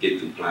I can get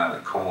through plowing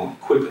the corn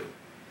quicker.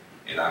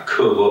 And I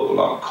covered up a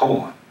lot of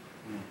corn.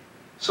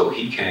 So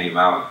he came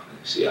out and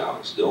see how I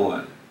was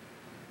doing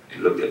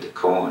and looked at the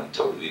corn and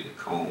told me the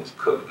corn was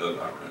covered up.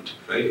 I run too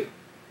fast.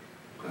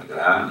 When I got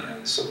out there,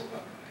 and so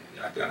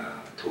I got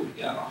out, I told him to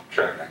get off the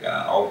track. I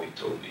got out off, he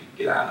told me to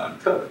get out and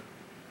uncover.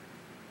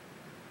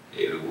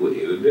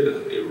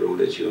 Every road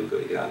that you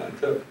uncover, you got to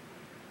uncover.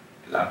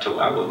 And I told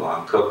him I wasn't going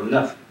to uncover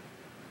nothing.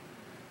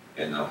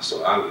 And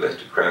so I let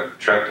the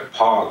tractor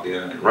park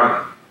there and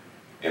run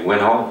and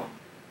went home.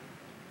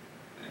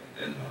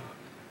 And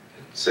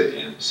sit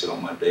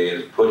on my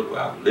dad's porch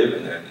where I was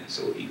living at. And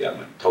so he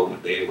told my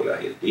dad what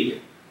I had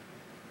did.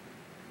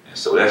 And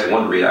so that's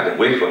one reason I didn't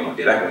wait for him.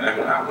 That's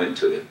when I went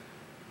to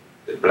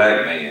the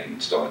black man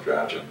and started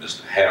driving to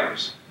Mr.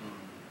 Harris.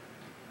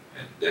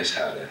 And that's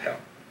how that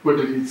happened. What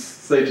did he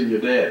say to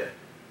your dad?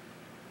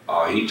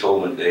 He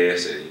told my dad,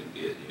 said,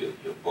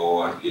 your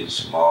boy getting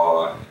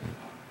smart, and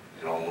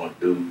you don't want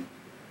to do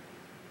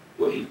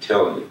what he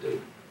telling you to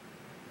do.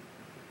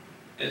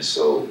 And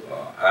so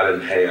I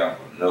didn't have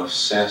enough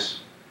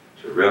sense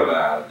to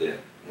realize that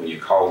when you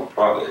call the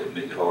product, it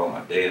made it hard on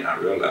my dad, and I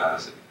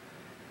realized it.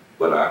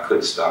 But I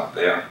couldn't stop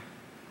there.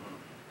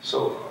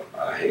 So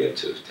I had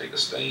to take a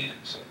stand.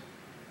 So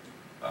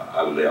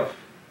I left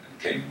and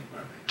came to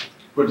Birmingham.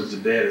 What did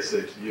your dad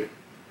say to you?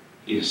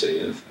 He didn't say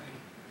anything.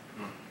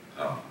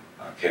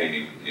 I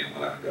came, and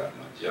when I got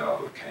my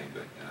job, I came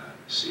back down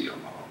to see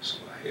him also.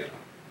 I had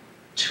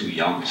two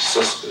younger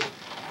sisters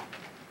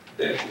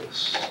that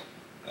was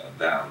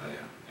down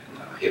there, and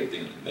I helped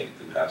them to make it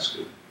through high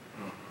school.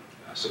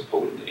 I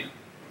supported them. Okay.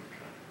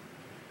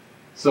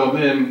 So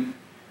then,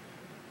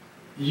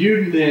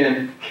 you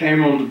then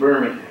came on to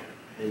Birmingham,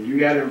 and you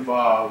got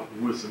involved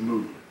with the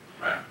movement.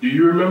 Right. Do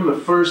you remember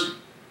the first,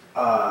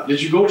 did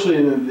you go to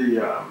any of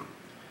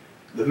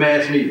the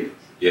mass meetings?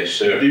 Yes,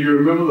 sir. Do you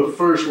remember the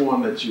first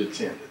one that you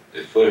attended?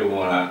 The first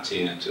one I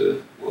attended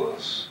to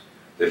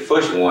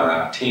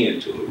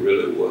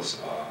really was,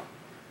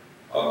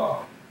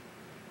 at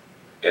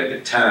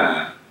the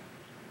time,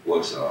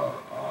 was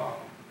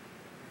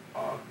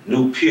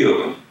New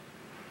Pilgrim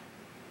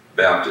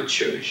Baptist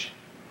Church.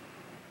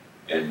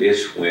 And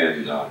this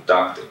when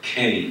Dr.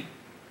 King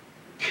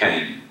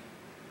came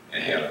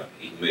and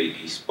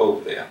he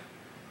spoke there.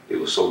 It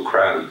was so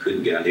crowded, he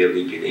couldn't get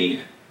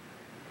in.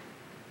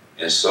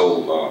 And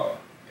so,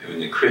 when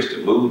the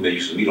Christian movement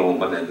used to meet on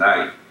Monday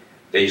night,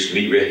 they used to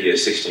meet right here at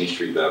 16th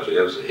Street Baptist.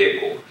 That was the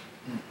headquarters.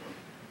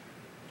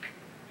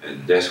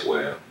 And that's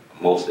where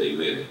most of they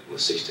met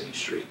was 16th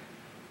Street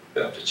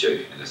Baptist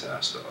Church, and that's how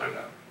I started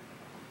out.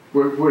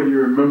 What do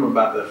you remember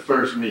about that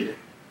first meeting?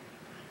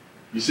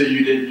 You said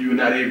you were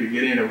not able to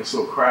get in, it was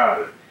so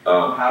crowded.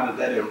 How did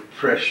that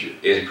impress you?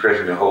 It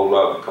impressed me a whole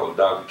lot because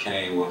Dr.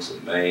 King was a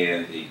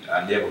man,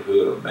 I never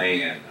heard a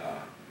man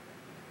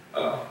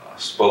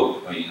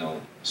spoke,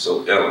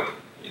 so eloquent.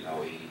 He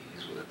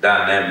was a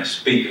dynamic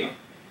speaker.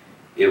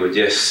 It was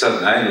just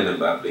something, I didn't know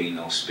about being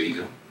no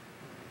speaker.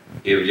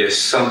 it was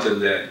just something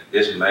that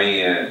this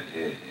man,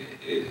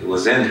 it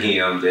was in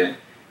him that,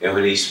 and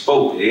when he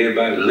spoke,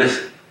 everybody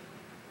listened.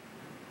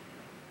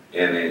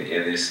 And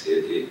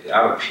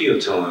I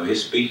appealed to him.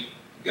 His speech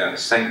got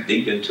sank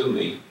deep into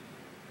me.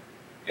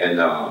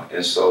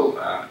 And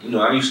so, you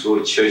know, I used to go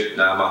to church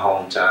now in my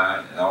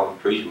hometown, and all the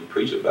preachers would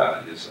preach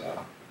about it. It's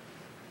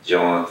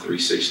John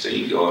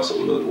 3:16, God so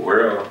loved the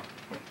world.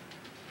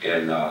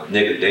 And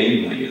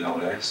Nicodemus, you know,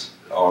 that's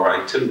all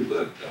right too,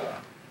 but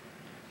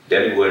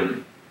that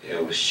wasn't,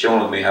 it was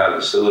showing me how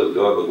to serve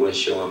God, but wasn't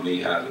showing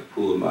me how to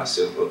pull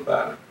myself up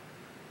out of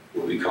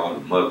what we call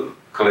the mud of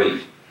clay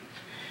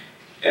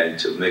and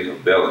to make a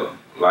better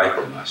life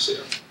of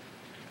myself.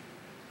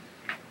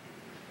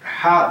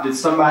 How did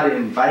somebody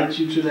invite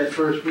you to that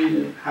first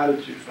meeting? How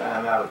did you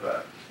find out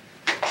about it?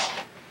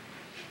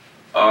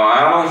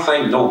 I don't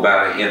think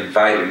nobody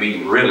invited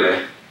me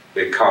really,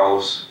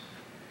 because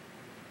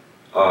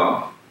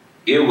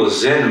it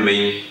was in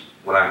me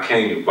when I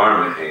came to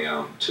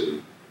Birmingham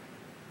to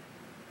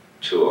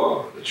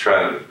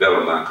try to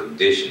develop my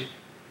condition.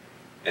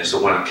 And so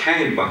when I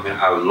came to Birmingham,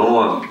 I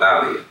learned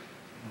about it.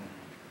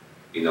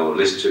 You know,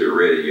 listen to the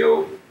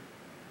radio.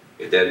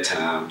 At that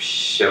time,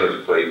 Shelley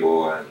the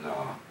Playboy and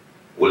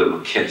Willie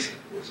McKenzie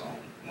was on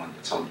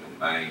some of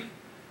the main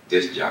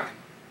disc jockey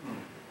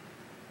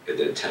at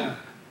that time.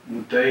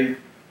 Did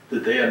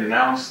they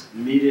announce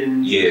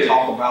meetings? Yeah,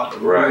 talk about the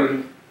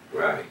movie?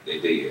 Right, they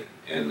did.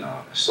 And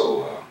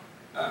so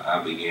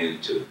I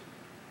began to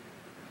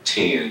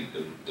attend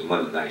the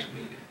Monday night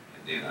meeting,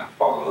 and then I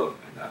followed up,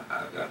 and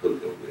I got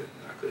hooked up with it,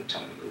 and I couldn't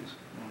turn it loose.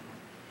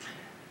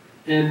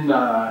 In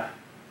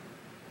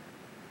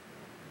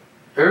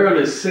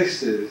early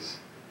 60s,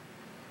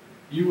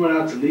 you went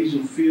out to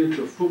Legion Field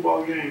to a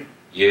football game?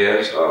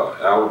 Yes,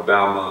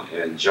 Alabama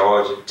and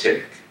Georgia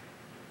Tech.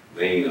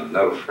 Me and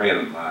another friend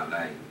of mine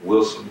named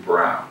Wilson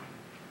Brown.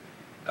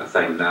 I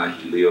think now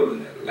he lives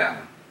in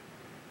Atlanta.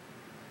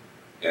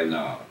 And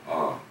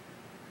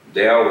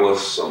there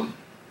was some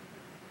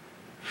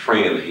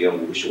friend of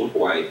him, which was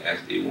white,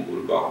 actually went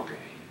with a ball game.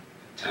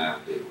 At the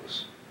time they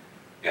was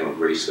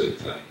immigration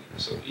thing.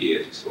 So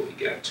so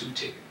he got 2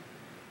 tickets.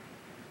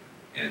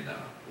 And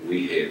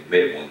we had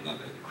met one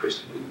another in the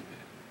Christian movement.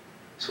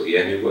 So he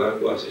asked me what I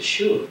was. I said,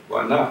 sure,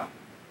 why not?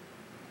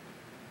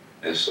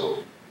 And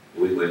so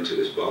we went to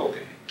this ball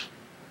game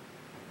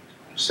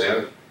on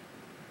Saturday.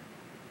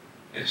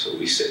 And so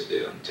we sat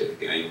there until the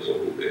game was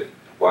over with.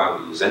 While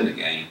we was in the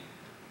game,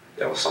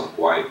 there was some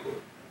white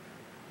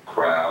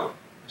crowd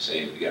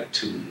saying, we got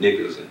 2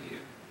 niggas in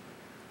here.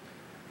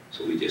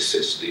 So we just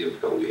sat still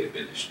because we had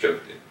been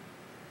instructed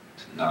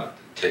to not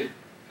to take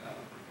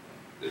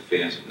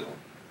defense, you know,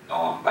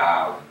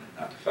 non-violent,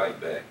 not to fight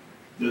back.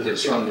 This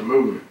is from the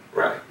movement.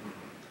 Right.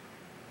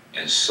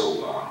 And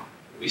so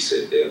we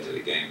sat there until the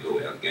game go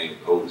out. The game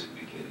goes,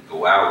 we can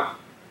go out,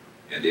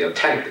 and they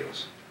attacked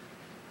us.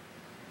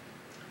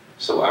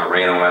 So I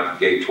ran on out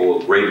the gate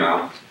toward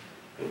Greymouth,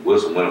 and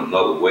Wilson went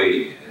another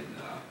way,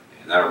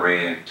 and I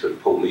ran to the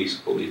police.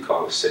 The police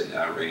car was sitting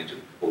there. I ran to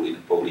the police.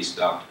 The police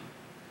stopped me.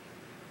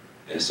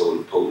 And so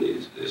the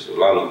police, there's a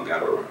lot of them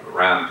got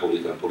around the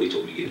police. The police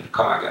told me to get in the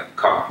car. I got in the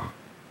car,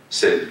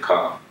 sat in the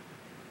car.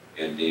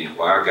 And then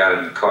while I got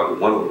in the car,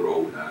 the one of them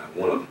rolled down.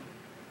 One of them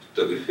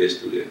stuck his fist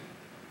through there.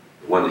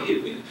 The one that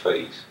hit me in the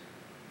face.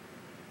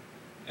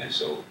 And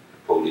so the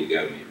police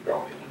got me and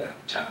brought me on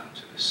downtown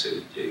to the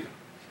city jail.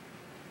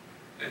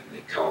 And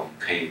they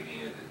came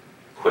in and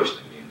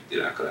questioned me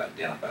that I could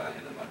identify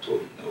him. I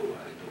told them no, I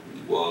didn't know who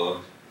he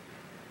was.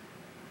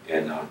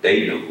 And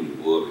they knew who he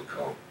was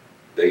because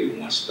they the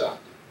ones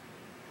stopped him.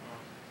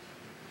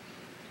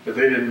 But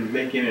they didn't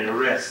make any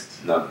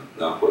arrests? None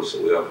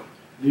whatsoever.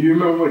 Do you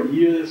remember what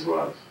year this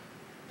was?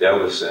 That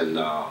was in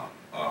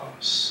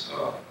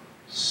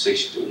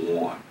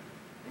 61.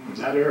 Was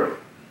that early?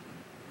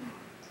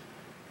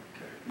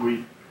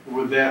 Okay.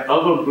 Were there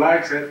other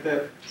blacks at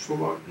that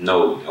football?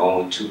 No, the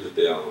only 2 that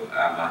there were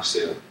I,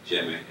 myself,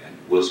 Jimmie, and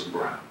Wilson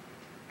Brown.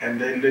 And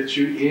they let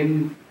you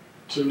in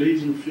to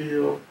Legion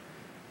Field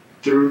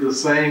through the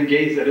same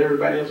gates that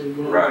everybody else was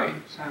going? Right,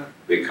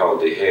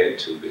 because they had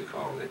to,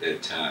 because at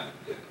that time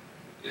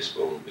it's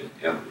supposed to have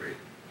been immigrated,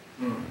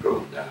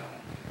 broken down.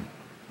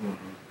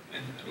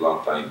 And a lot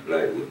of things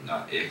black would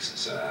not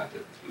exercise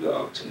the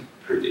opportunity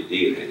they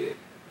did have it.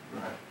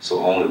 Right. So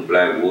only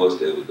black was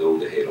there with those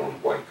that had on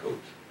white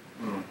coats.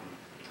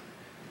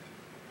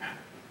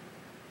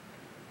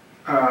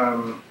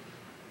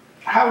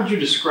 How would you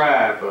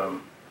describe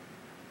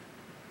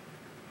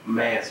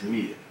mass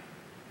media?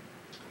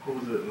 What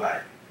was it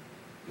like?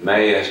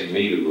 Mass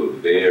media was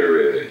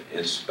very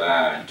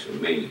inspiring to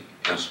me,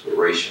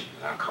 inspiration,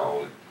 I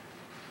call it.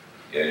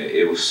 And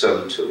it was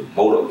something to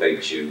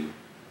motivate you.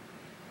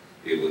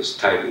 It was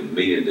type of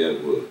media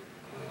that would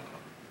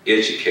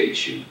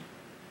educate you,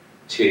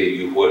 tell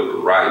you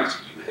what rights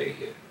you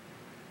had,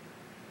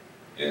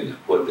 and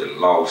what the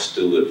law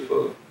stood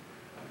for.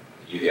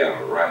 You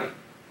have a right,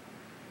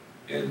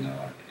 and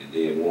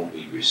then when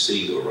we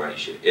receive the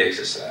rights, you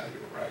exercise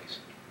your rights.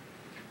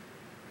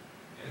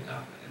 And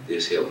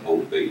this helped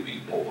motivate me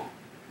more.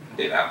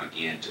 Then I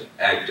began to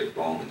act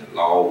upon when the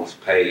law was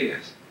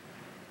passed.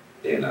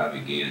 Then I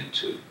began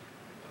to,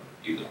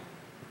 you know,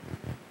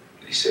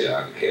 they said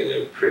I had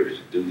that privilege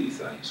to do these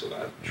things, so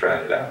I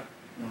tried it out.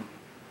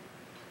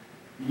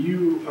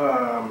 You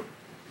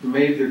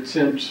made the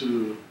attempt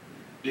to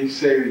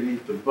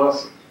desegregate the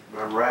buses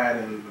by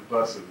riding the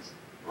buses.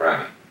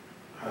 Right.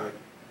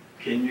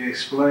 Can you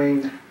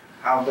explain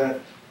how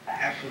that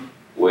happened?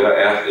 Well,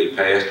 after they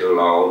passed the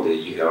law that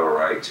you have a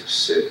right to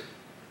sit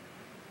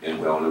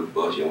and on the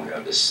bus, you don't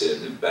have to sit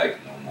in the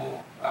back no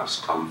more. I was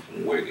coming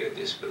from work at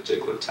this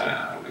particular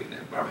time, I working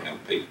at Birmingham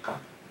paper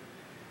company.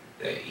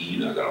 That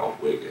evening I got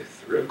off work at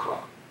 3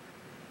 o'clock.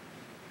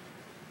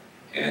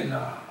 And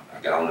I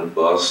got on the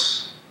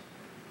bus,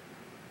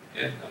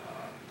 and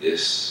there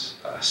was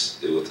a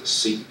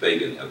seat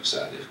vacant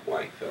outside this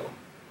white fellow.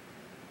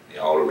 And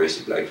all the rest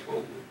of the black folk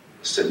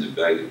were sitting in the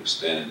back, they were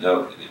standing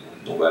up, and there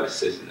was nobody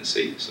sitting in the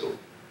seat. So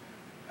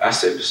I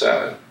sat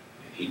beside him,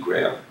 and he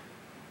grabbed me.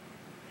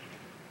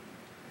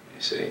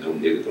 He said, "Ain't no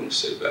nigga gonna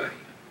sit by here."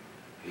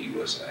 He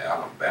was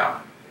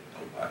Alabama,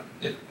 ain't nobody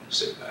nigga gonna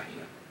sit by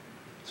here.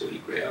 So he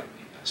grabbed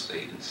me, I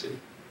stayed in the seat.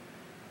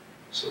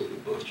 So the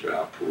bus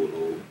driver pulled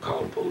over and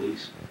called the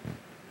police.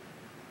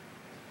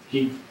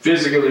 He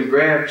physically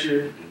grabbed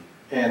you,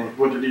 and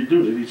what did he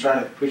do? Did he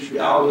try to push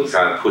you out? He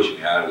tried to push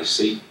me out of the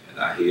seat, and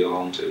I held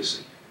on to the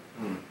seat.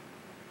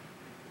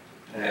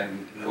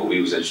 But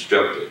we was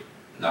instructed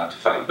not to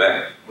fight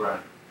back. Right.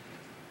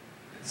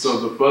 So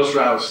the bus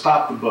driver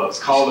stopped the bus,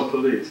 called the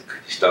police.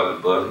 He stopped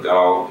the bus, got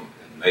off,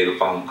 and made a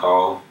phone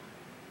call.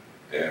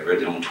 Right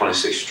there on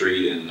 26th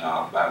Street and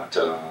about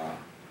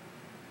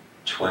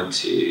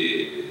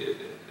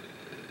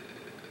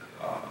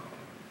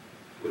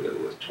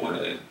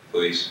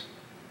 21st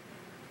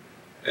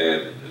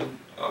Avenue,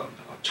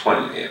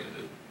 20th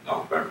Avenue,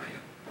 North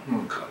Birmingham.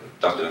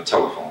 Ducked in a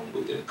telephone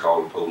booth and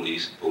called the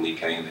police. The police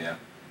came there.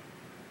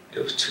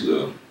 There was 2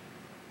 of them.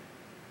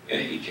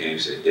 And he came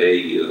and said, "There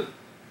he is.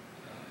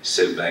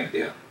 Sit back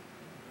there."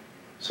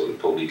 So the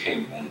police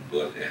came on the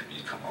bus and asked me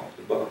to come off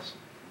the bus.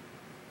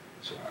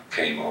 So I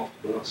came off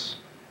the bus.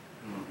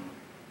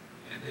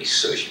 And they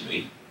searched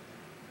me.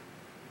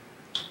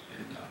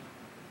 And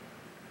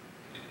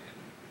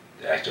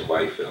they asked the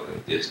white fella,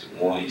 "Is this the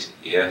one?" He said,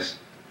 "Yes."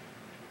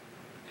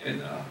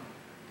 And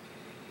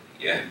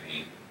he asked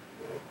me,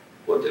 "Well,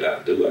 what did I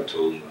do?" I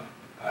told him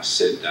I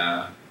sat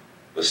down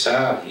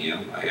beside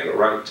him. I had a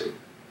right to.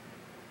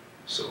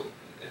 So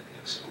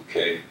I said,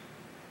 "Okay."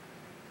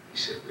 He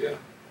said, "Well,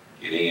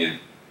 get in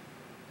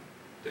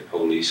the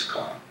police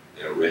car."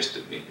 They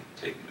arrested me and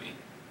taken me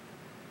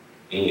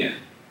in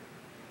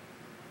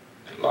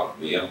and locked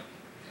me up.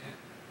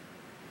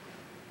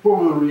 What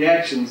were the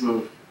reactions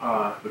of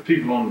the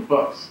people on the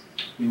bus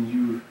when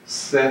you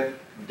sat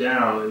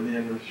down and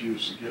then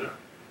refused to get up?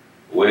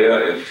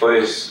 Well, at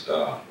first,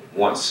 I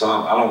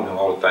don't know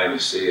all the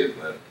things they said,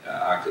 but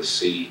I could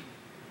see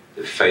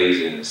the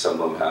face and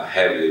some of them how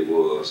happy it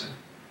was,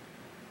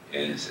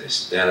 and it said,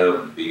 "Stand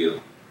up and be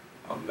a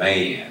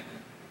man."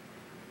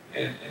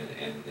 And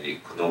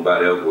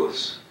nobody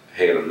else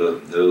had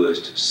enough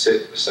nudge to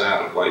sit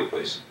beside a white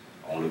person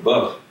on the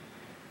bus.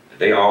 And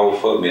they all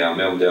for me. I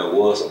remember there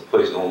was a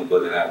person on the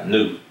bus that I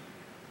knew,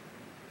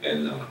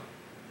 and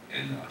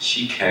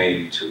she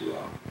came to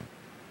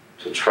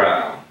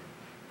trial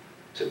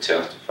to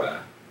testify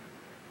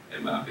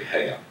in my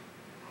behalf.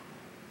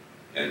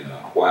 And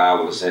while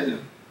I was in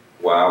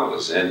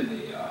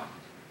the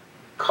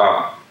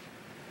car,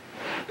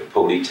 the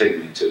police took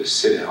me to the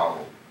city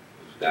hall.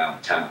 It was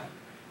downtown.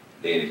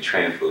 Then he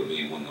transferred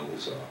me in one of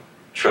those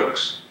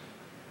trucks.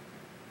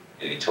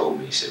 And he told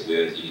me, he said,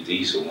 "Well,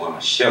 these are one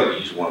of shuttle. You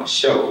just want to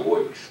shuttle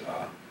work,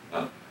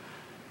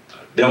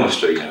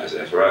 demonstrating." I said,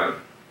 "That's right."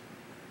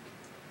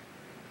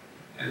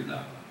 And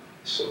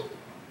so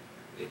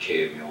they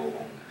carried me over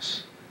on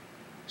this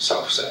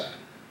south side.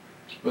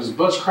 Was the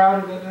bus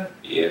crowded at that?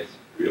 Yes,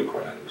 real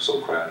crowded. It was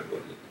so crowded,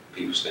 but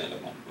people standing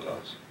up on the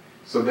bus.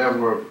 So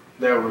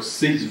there were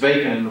seats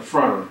vacant in the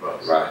front of the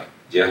bus. Right.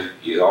 Just,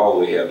 you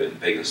always have been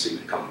vacancy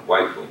when it comes to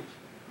white folks,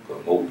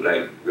 because most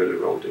black really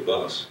rode the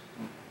bus.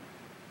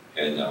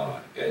 And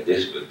at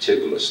this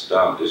particular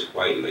stop, this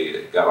white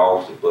lady got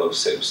off the bus,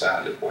 sat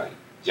beside the white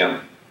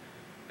gentleman,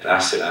 and I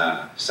sat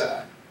down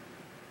beside.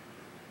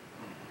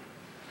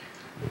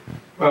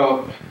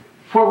 Well,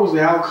 what was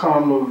the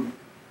outcome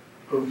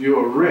of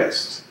your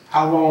arrest?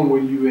 How long were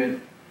you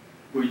in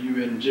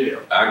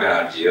jail? I got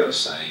out of jail the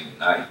same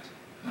night.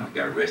 I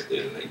got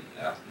arrested late in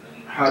the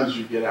afternoon. How did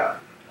you get out?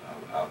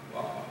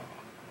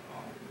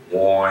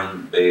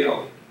 Warren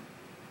Bail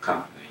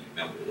Company.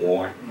 Remember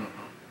Warren?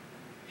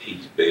 He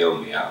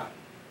bailed me out.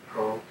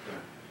 Okay.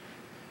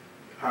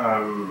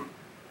 And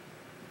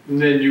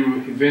then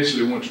you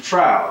eventually went to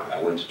trial.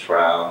 I went to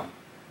trial.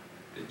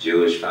 The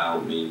judge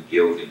found me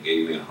guilty and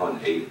gave me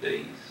 180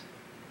 days.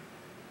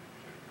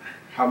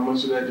 How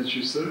much of that did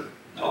you serve?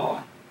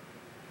 No.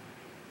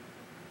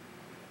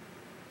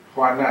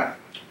 Why not?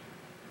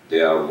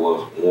 There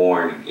was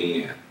Warren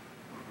again.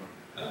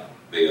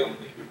 Bailed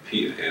me.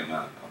 Had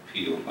my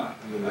appeal.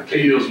 And the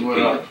appeals went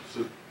up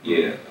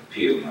Yeah,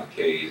 appealed my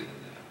case,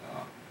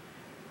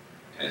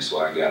 and so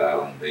I got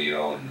out on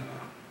bail. And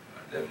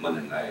that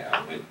Monday night,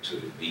 I went to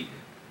the meeting,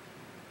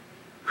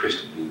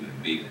 Christian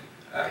movement meeting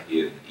out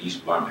here in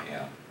East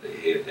Birmingham. They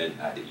had that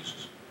night. They used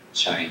to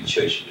change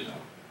church, you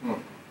know.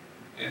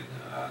 And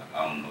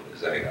I don't know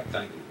exactly. I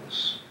think it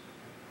was,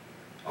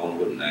 I don't know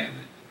what the name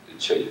of the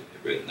church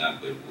right now,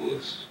 but it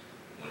was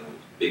one of those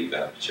big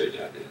Baptist church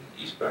out there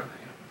in East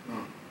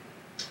Birmingham.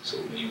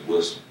 So me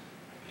Wilson,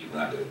 he went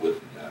out there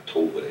with me, and I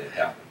told what had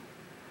happened.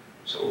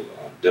 So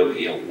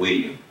W.L.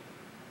 Williams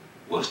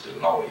was the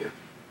lawyer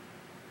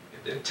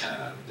at that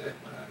time. That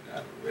when I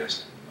got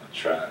arrested, my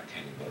trial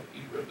came up,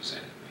 he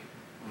represented me.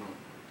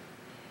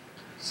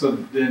 So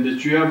then,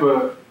 did you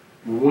ever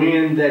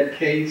win that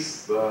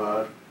case?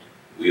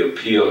 We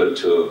appealed it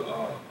to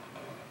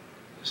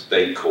the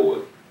state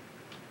court,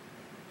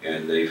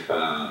 and they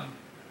found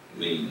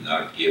me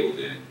not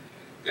guilty and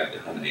got the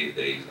 180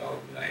 days off.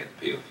 I had to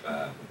pay a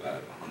fine of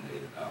about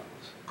 $180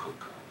 court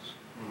costs.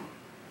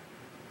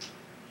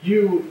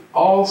 You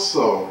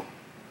also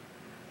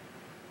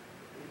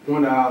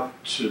went out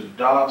to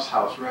Dobbs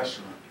House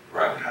Restaurant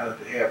Right. out at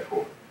the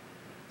airport.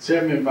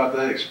 Tell me about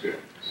that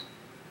experience.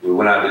 We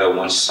went out there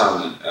one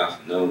Sunday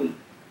afternoon.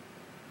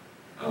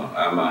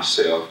 I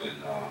myself and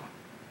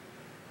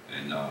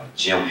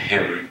Jim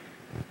Henry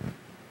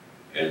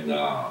and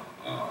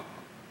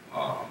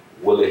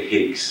Willie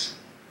Hicks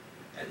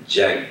and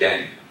Jack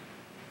Daniel.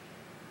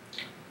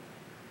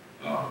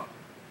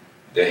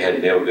 There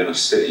had never been a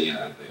sit-in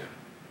out there,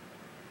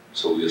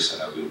 so we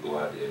decided we would go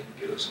out there and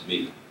get us a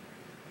meal.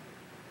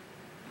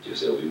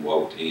 Just as we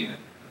walked in,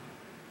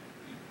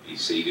 we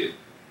seated,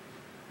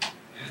 and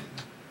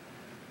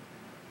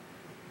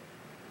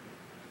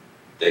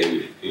they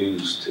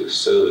refused to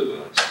serve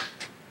us.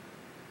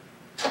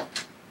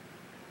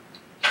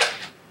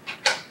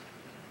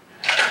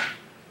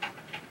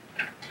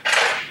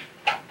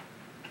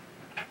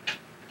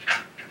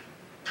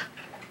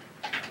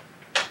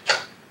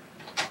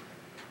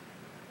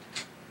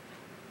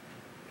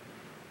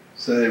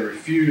 So they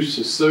refused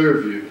to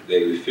serve you.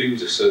 They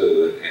refused to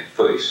serve at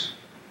first,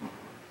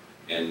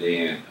 and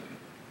then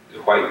the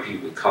white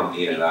people come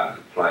in and out,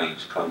 the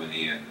planes coming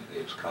in,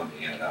 they was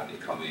coming in and out, they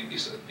come in,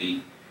 this a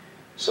beat.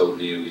 So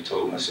then we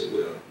told them,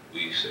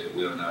 we said,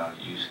 well, now,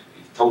 you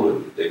told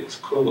them they was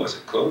closed. I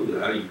said, closed?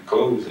 How you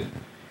close it?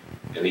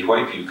 And the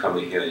white people come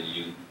in here and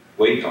you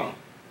wait on them.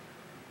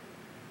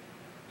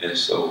 And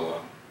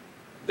so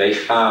they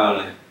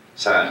finally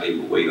decided they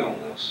would wait on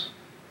us.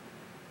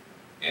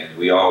 And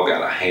we all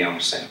got a ham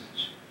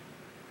sandwich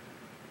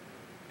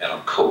and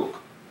a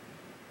Coke.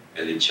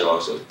 And they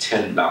charged us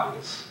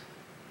 $10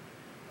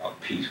 a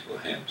piece for a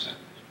ham sandwich.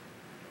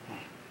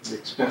 The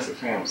expensive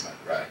ham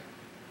sandwich. Right.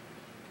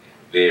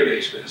 Very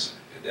expensive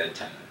at that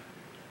time.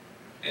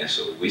 And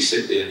so we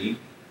sit there and eat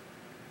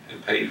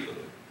and pay for it.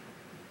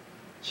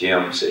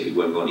 Jim said he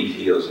wasn't going to eat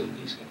his and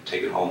he's going to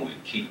take it home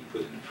and keep it,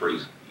 put it in the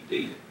freezer.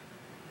 He did.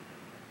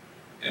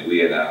 And we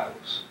had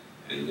ours.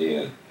 And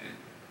then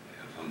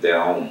and from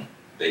there on,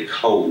 they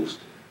closed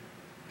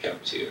the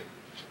cafeteria.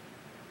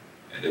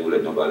 And they would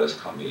let nobody else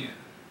come in.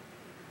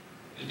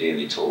 And then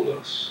they told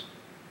us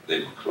they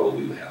would close,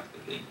 we would have to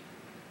leave.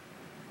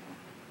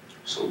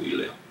 So we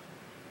left.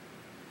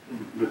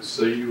 But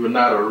so you were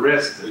not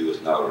arrested? We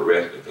was not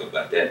arrested because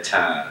by that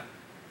time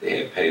they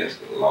had passed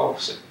a law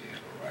saying we had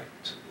a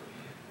right to go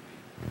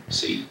in and be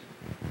seated.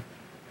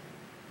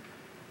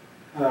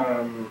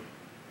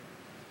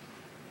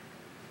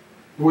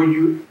 Were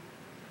you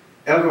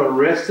ever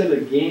arrested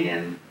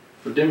again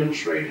for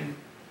demonstrating?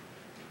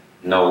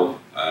 No,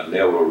 I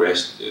never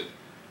arrested.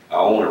 I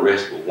only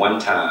arrested one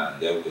time.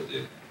 That was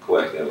the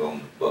quack that was on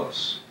the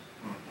bus.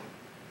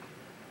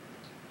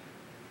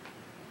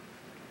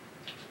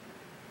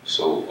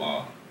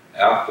 So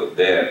after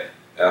that,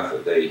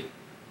 after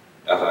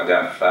I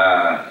got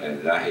fired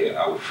and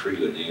I was free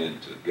then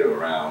to get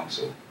around.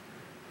 So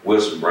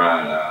Wilson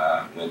Brown and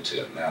I went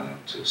to Atlanta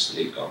to a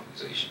SNCC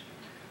organization.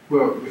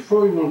 Well,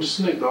 before you went to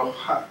SNCC though,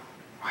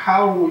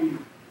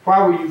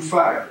 why were you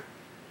fired?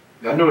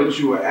 I know that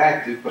you were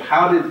active, but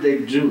how did they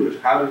do it?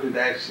 How did it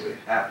actually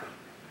happen?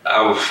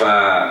 I was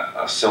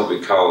fired simply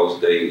because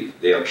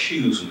they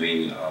accused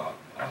me of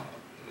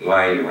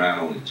lying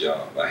around on the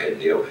job. I had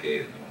never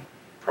had no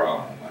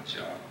problem on my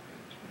job.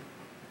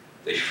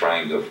 They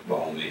framed up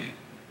on me.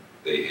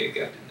 They had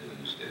got the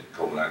news that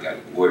when I got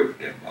to work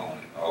that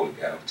morning, all the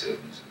guy was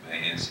telling me,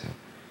 man, said,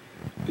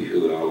 we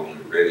heard all on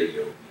the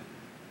radio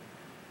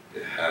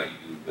that how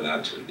you went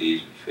out to the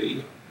Legion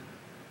field.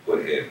 What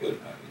happened,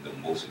 you know,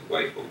 most of the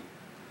white folk,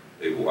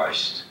 they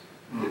watched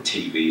the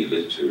TV and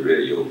listened to the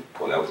radio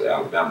because that was the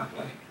Alabama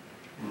playing.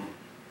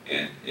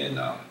 And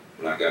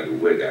when I got to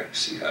work, I could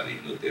see how they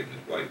looked at me,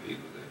 the white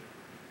people.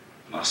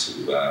 My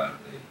supervisor,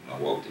 I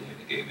walked in and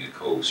they gave me a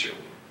cold shoulder.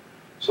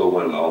 So it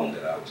wasn't long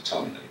that I was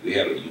telling them. We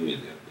had a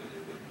union there, but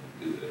it wasn't going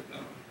to do that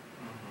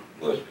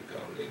much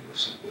because they were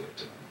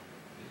somewhat,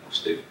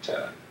 stick and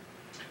tie.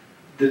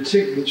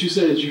 But you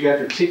said that you got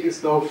the tickets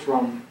though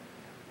from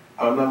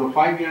another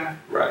white guy?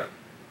 Right.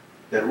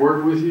 that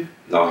worked with you?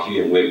 No, he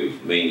didn't work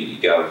with me. He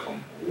got it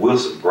from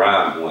Wilson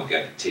Brown. One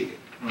got the ticket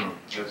from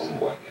a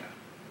white guy.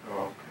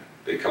 Oh, okay.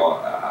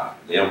 Because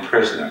the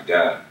impression I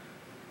got,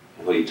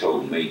 what he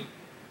told me,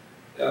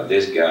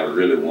 this guy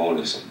really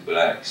wanted some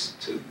blacks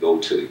to go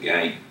to the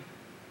game,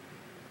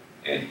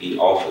 and he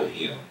offered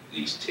him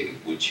these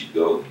tickets. Would you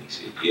go? And he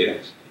said,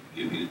 yes,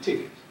 give me the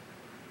tickets.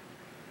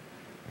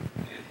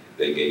 And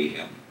they gave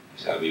him,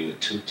 he said, I mean, with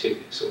 2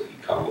 tickets. So he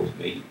called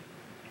me,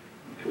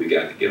 and we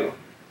got together.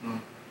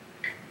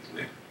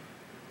 Yeah.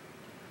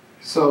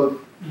 So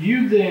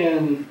you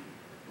then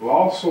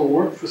also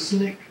worked for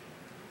SNCC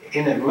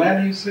in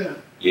Atlanta, you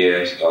said?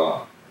 Yes.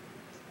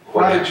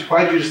 Why did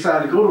you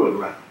decide to go to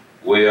Atlanta?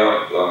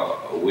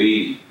 Well,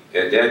 we,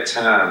 at that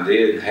time, they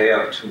didn't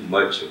have too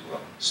much of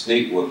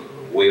SNCC was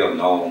a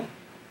well-known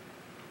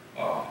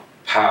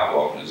power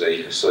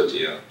organization, such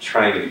as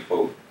training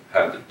folk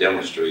how to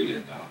demonstrate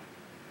and,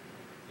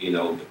 you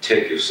know,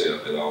 protect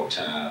yourself at all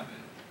times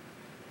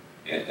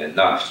and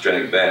not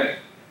strike back.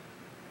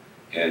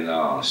 And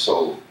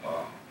so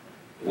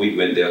we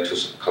went there to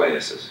some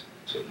classes,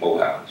 to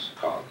Morehouse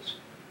College.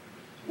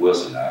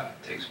 Wilson and I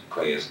take some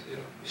classes there,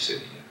 we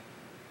sit in.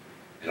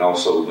 And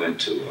also went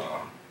to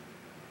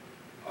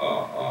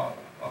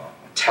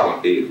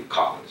Talladega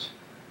College.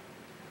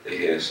 They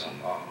had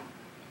some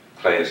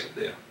classes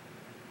there.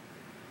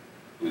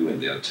 We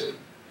went there too.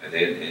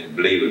 And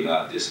believe it or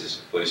not, this is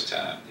the first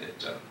time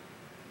that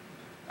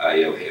I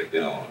ever had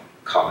been on a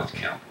college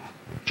campus.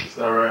 Is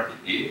that right?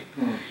 Yeah.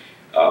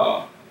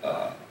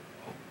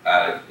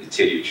 I to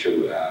tell you the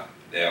truth,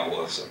 there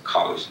was a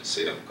college in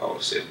Selma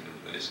called Selma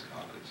University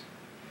College.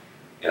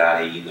 And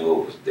I didn't even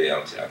know it was there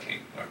until I came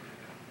to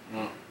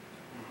Birmingham.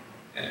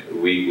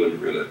 And we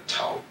wouldn't really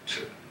talk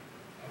to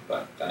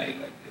about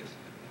things like this.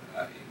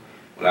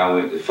 When I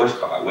went, the first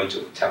college, I went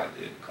to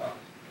Talladega College.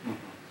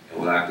 And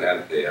when I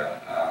got there,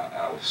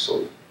 I was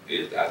so,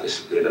 I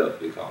just lit up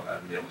because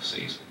I've never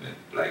seen so many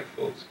black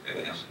folks at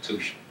an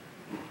institution.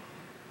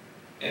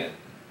 And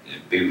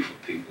beautiful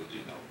people, you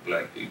know,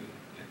 black people.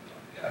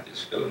 And I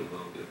just fell in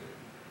love with it.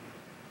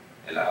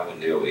 And I would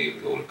never able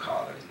to go to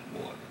college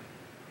no more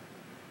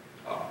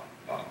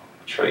than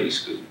trade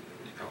school,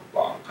 they call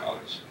Barber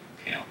College,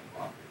 Camp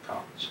Barber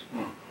College.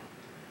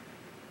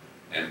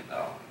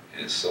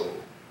 And so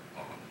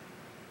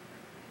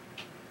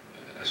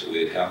that's the way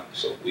it happened.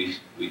 So we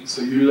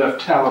So you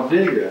left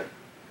Talladega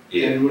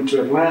and went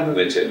to Atlanta?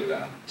 Went to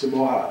Atlanta. To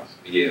Morehouse?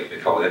 Yeah,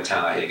 because that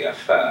time I had got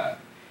fired.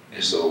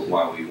 And so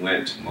while we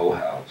went to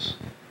Morehouse,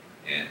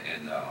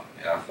 and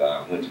after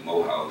I went to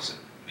Morehouse and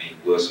me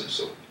and Wilson,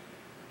 so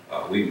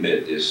we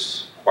met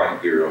this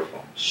white girl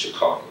from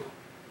Chicago.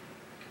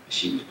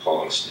 She was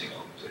part of the SNCC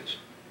organization.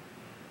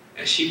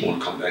 And she wanted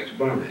to come back to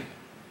Birmingham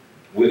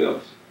with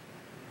us.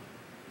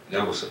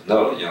 There was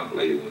another young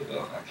lady with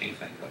us. I can't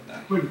think of her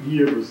name. What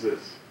year was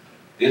this?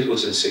 This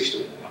was in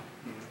 '61.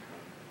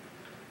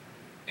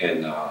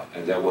 And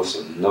there was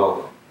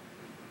another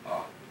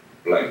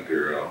black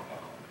girl.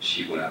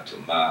 She went out to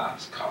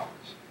Miles College.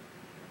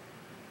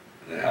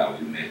 And that's how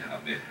we met. I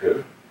met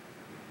her.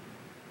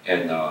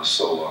 And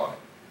so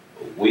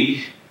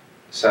we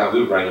decided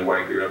we'd bring the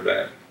white girl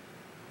back.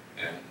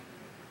 And,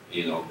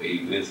 you know,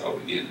 we thought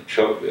we'd get in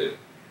trouble with it.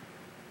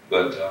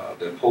 But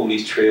the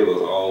police trailed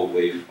us all the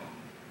way from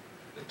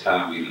the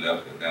time we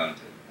left Atlanta.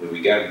 When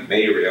we got in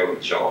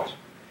Marietta, Georgia,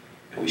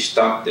 and we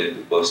stopped at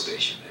the bus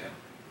station there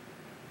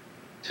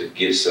to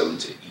get something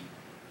to eat.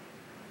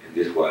 And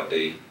this is why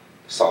they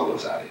saw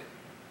us out there.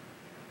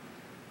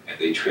 And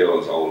they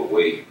trailed us all the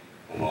way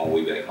from our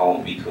way back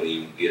home. We couldn't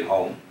even get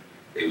home.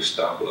 They would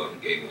stop us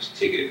and gave us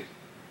tickets.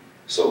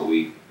 So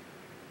we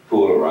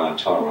pulled around,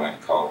 turned around,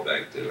 and called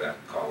back to Atlanta,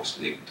 called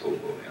SNCC and told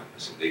them what happened.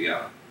 So we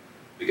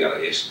got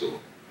an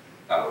escort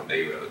out of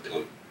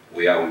Marietta.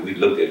 We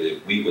looked at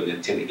it, we wouldn't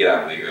intend to get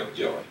out of Marietta,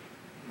 Georgia.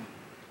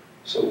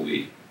 So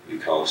we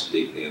called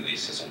SNCC and they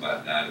sent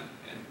somebody down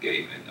and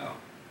gave and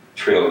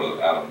trailed us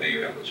out of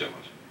Marietta, Georgia.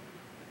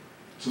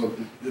 So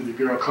did the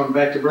girl come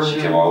back to Birmingham?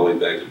 She came all the way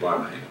back to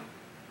Birmingham.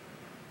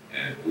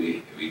 And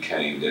we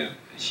came there,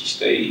 and she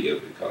stayed here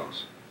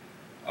because,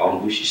 I don't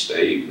know who she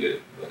stayed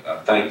with, but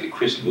I think the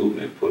Christian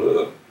movement put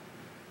her up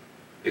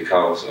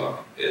because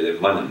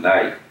that Monday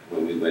night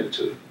when we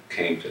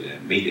came to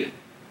that meeting,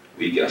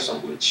 we got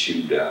somewhere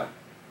chewed out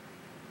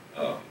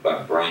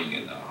by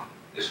bringing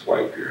this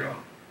white girl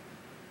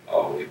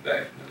all the way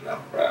back from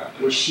Atlanta Ride.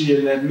 Was she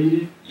in that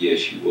meeting? Yes,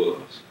 she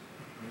was.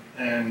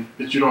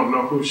 But you don't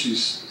know who she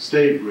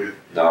stayed with?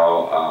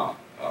 No,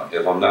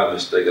 if I'm not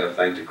mistaken, I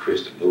think the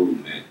Christian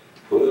movement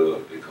put her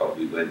up because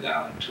we went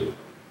down to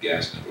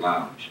Gaston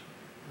Lounge,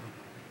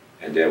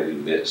 and there we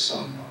met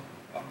some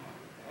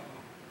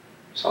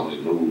of the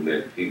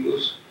movement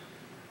people's.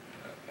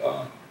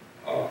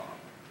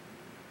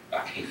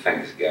 I can't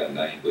think this guy's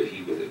name, but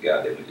he was the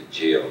guy that went to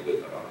jail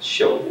with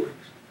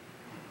Shellworks,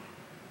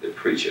 the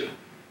preacher.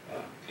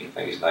 Can't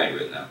think his name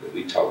right now, but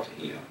we talked to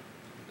him.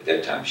 At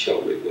that time,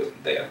 Shellworks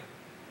wasn't there.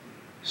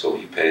 So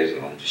he passed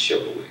it on to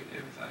Shellworks and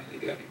everything. They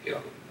got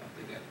together,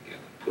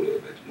 put it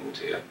up at the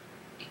motel.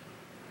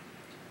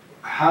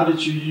 how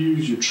did you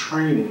use your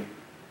training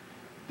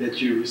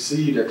that you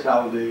received at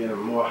Talladega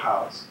and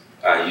Morehouse?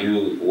 I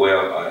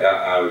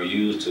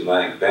used to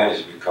my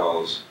advantage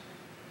because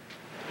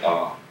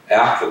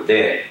after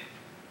that,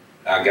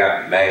 I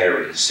got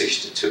married in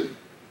 '62.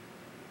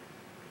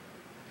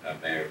 I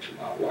married to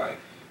my wife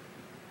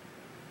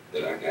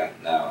that I got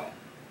now,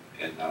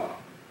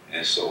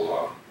 and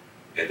so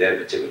at that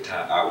particular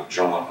time I was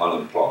drawing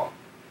unemployed.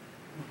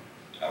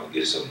 I would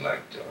get something like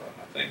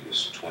I think it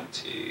was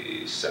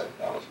 $27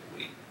 a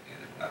week,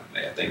 and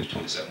I think it was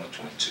 27 or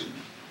 22.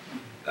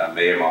 I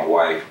married my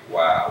wife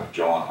while I was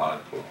drawing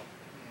unemployed,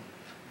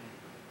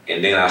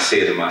 and then I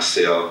said to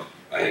myself,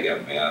 I had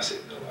got married. I said,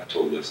 no. I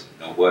told her, I said,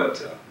 you know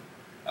what?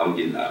 I'm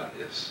getting out of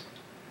this.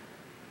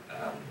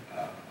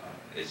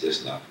 It's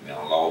just not for me.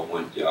 I lost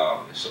one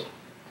job, and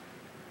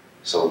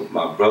so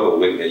my brother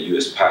worked at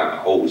U.S. Pipe,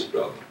 my oldest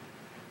brother.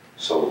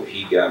 So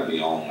he got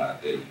me on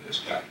out there at U.S.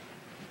 Pipe.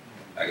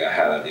 I got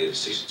hired out there in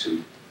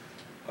 '62,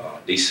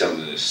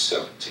 December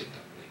 17th, I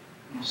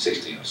believe,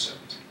 16 or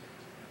 17.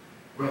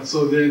 Well,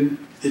 so then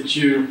did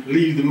you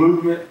leave the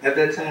movement at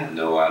that time?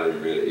 No, I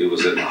didn't really. It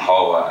was in the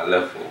hall. I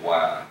left for a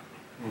while,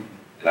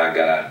 and I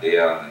got out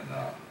there, and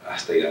I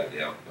stayed out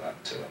there about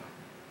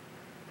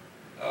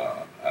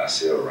I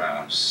say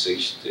around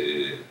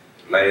 60,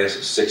 last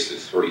of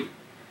 '63.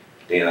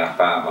 Then I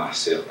found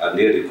myself, I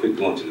nearly quit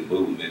going to the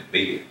movement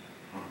meeting.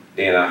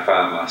 Then I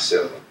found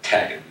myself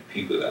attacking the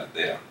people out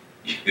there,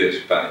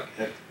 U.S. Bank,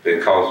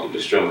 because of the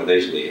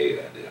discrimination they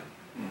had out there.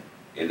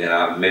 And then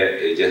I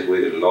met, just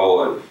where the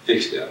Lord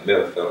fixed it, I met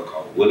a fellow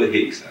called Willie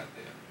Hicks out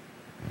there,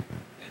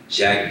 and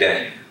Jack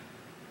Daniel,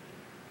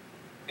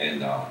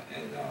 and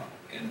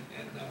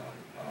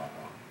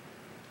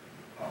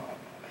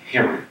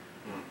Henry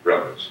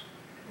brothers.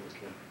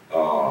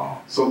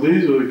 So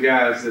these were the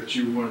guys that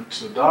you went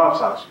to Dobbs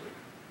House with?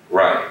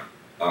 Right.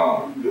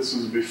 This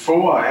was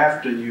before or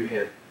after you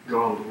had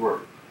gone to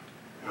work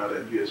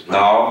at U.S. Bank?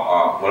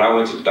 No, when I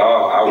went to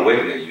Dobbs, I was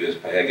working at U.S.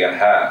 Bank. I got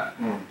hired.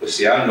 But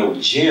see, I know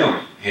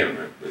Jim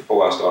Henry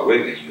before I started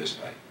working at U.S.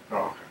 Bank.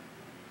 Oh,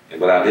 okay.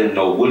 But I didn't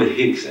know Willie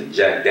Hicks and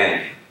Jack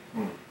Daniel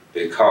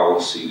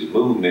because, see, the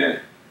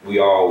movement, we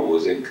all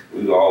was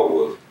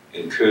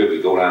encouraged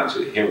to go down to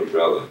the Henry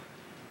brother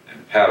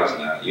and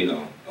Palestine, you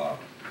know,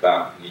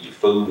 about get your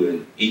food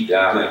and eat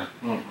down there.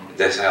 And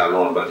that's how I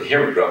learned about the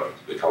Henry brothers,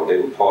 because they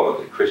were part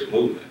of the Christian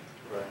movement.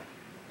 Right.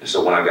 And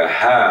so when I got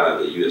hired at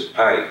the U.S.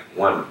 Pike,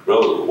 one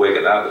brother was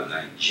waking out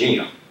named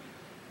Jim.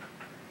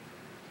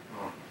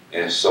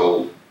 And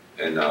so,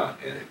 and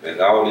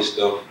all this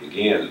stuff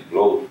began to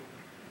blow.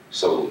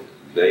 So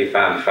they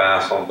finally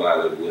found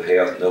somebody that would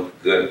have enough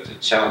gut to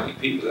challenge the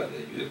people out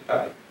there at U.S.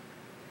 Pike.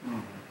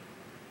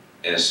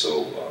 And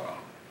so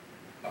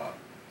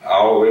I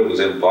already was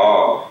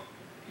involved,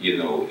 you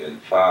know, in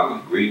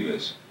filing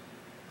grievance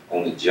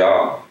on the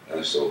job.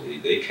 And so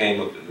they came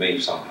up to me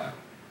somehow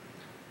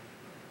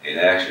and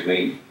asked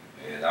me,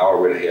 and I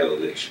already had a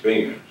little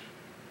experience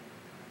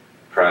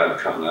prior to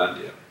coming out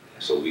there.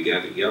 And so we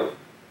got together,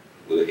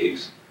 Willie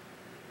Hicks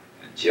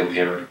and Jim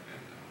Henry and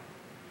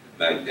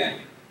Mac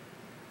Daniel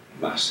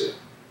and myself.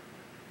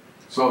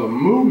 So the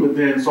movement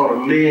then sort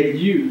of led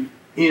you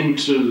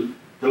into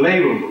the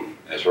labor movement.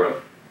 That's right.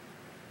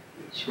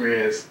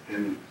 Whereas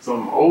in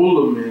some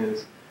older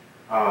men's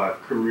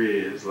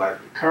careers, like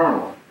the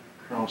Colonel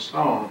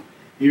Stone,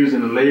 he was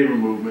in the labor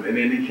movement and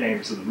then he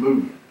came to the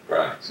movement.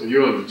 Right. So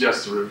yours was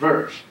just the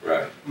reverse.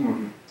 Right.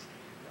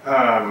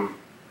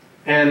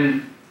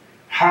 And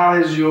how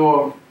has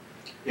your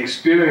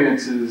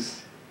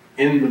experiences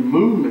in the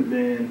movement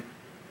then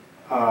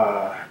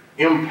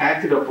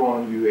impacted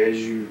upon you as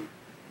you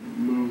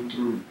moved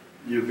through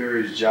your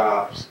various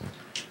jobs?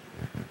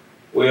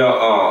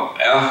 Well,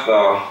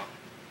 after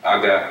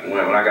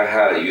when I got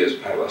hired at U.S.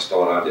 Pipe, I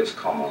started out as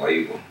common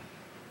labor.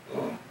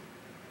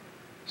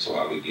 So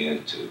I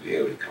began to be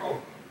able to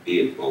call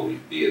bid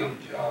on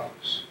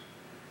jobs.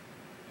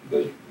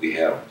 But we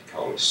have what we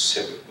call a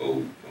separate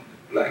vote from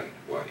the black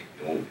and white.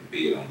 You only can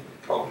bid on what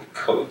we call the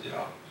colored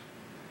jobs.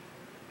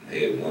 And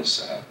they had one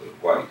side for the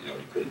white job,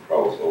 you couldn't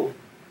cross over.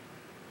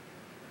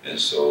 And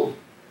so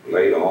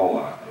later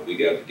on, we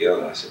got together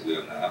and I said,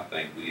 well, now I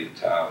think we're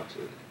entitled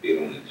to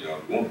bid on the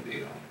job we want to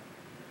bid on.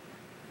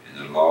 And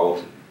the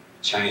laws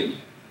changing, you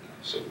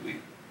know, so we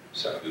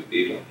decided to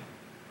bid on them.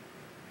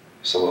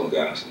 Some of them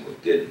got and some of them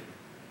didn't.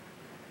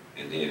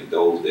 And then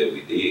those that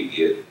we did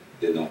get,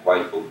 didn't know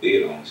white folk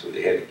bid on, so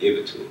they had to give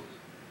it to us.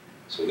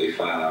 So they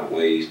found out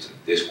ways to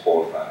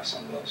disqualify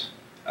some of us.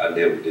 I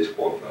never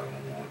disqualified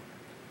no one.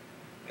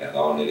 And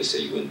all they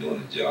said you weren't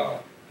doing the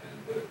job.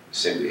 But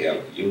simply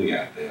having a union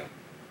out there,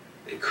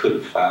 they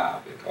couldn't fire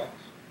because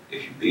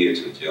if you bid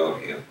to a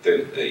job, you have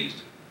 30 days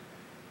to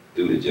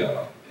do the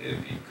job. If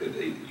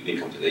you didn't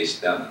come to their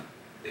standard,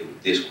 they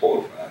would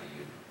disqualify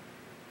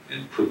you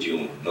and put you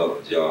on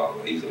another job,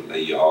 or either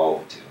lay you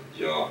off till the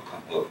job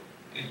come up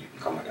and you can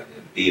come back out there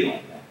and bid on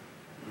one.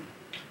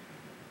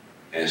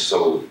 And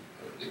so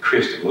the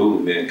Christian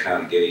movement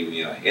kind of gave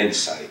me an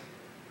insight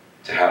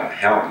to how to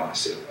handle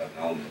myself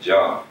on the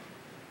job.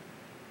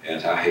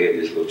 And I had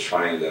this little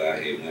train that I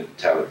had went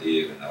to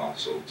Talladega and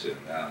also to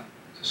Atlanta,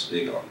 the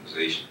SNCC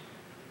organization.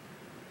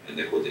 And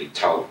that's what they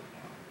taught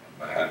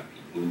about how to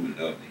be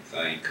moving up and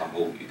things come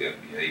over. You got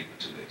to be able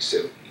to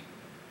accept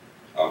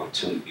the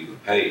opportunity to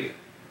pay.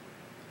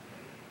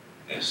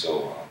 And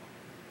so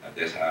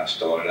that's how I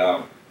started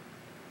out.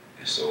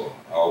 And so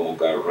I almost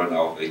got run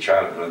off. They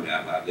tried to run me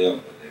out my left,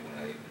 but they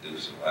weren't able to do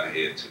so. I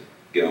had to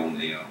get on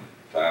there and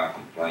file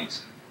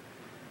complaints.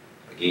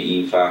 Again,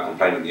 even file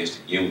complaint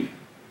against the union.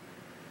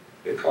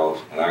 Because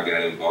when I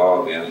got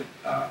involved in it,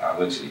 I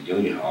went to the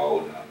union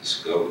hall and I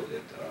discovered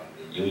that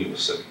the union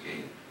was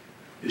segregated.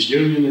 The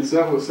union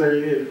itself was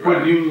segregated? Right.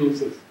 What union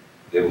is this?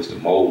 There was the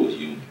Molders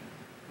Union.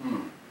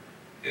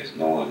 It's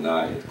known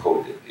now, it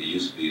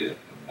used to be the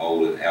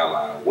Molders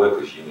Allied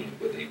Workers Union,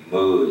 but they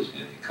merged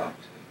and they come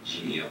to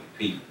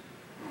GMP.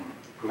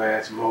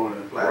 Glass, mold,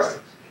 and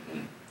plastics.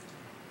 Right.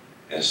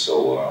 And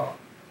so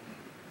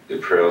the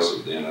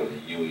president of the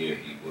union,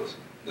 he was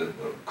nothing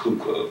but a Ku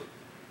Klux.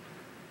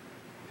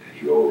 And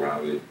he rode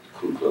around with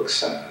Ku Klux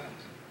signs.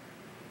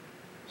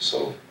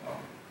 So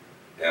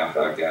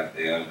after I got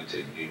there, I went to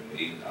the union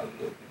meeting, I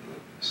looked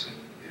and seen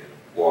they had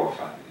a water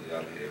fountain, they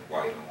had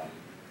white on,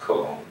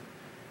 color on.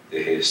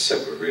 They had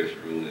separate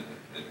restrooms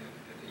in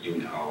the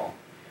union hall.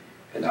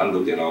 And I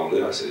looked at all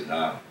that, I said,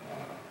 nah,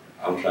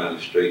 I'm trying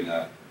to straighten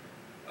out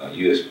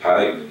U.S.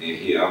 Pipe, and then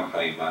here I'm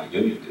paying my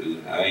union dues,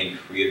 and I ain't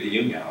free at the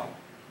union hall.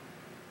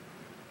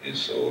 And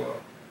so,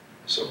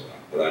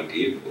 what I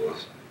did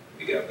was,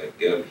 we got back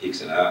together,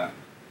 Hicks and I, and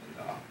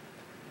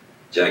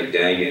Jack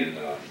Daniel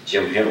and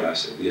Jim Henry. I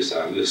said, we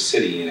were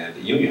sitting in at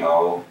the union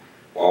hall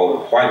where all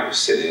the white was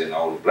sitting and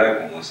all the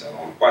black on one side,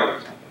 all the white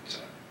was on one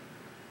side.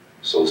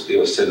 So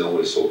still sitting on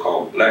the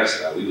so-called black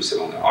side, we were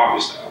sitting on the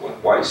opposite side where the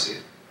white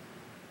sit.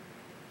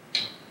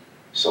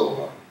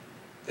 So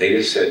they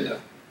just said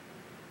nothing.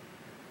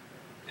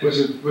 What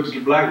did the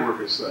black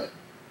workers say?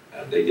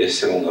 They just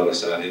sit on the other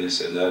side, they didn't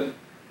say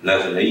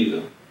nothing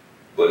either.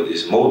 But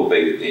it's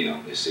motivated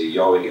them. They say,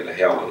 y'all got to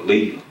have a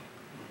leader.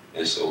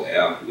 And so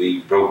after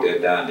we broke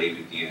that down, they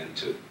began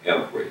to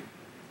integrate.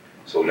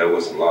 So there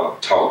was a lot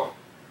of talk.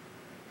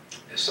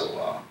 And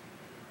so,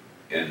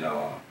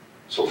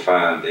 so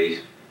finally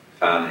they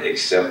finally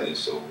accepted.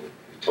 So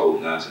we told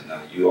them, I said,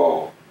 now you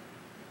all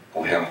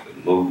gonna have to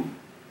move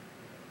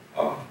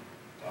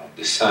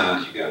the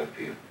signs you got up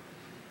here.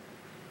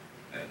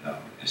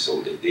 And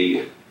so they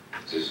did.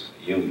 This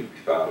union, we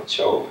filed a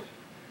charge.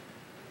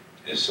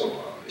 And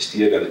so it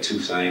still got the two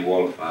same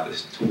water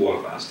fountains. Two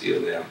water fountains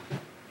still there.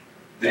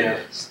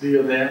 They're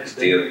still there?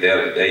 Still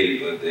there today,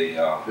 but they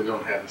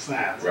don't have the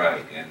signs.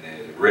 Right, and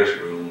the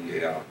restroom,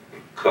 you have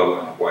color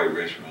and a white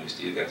restroom,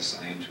 still got the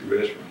same two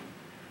restrooms.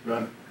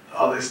 Right.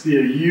 Are they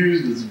still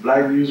used? Does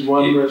black use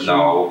one restroom?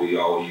 No, we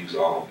all use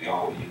all the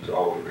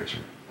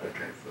restrooms.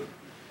 Okay, so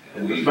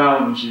and the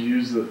fountains you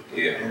use the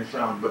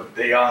fountain, but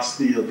they are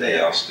still there. They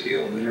are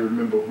still there. You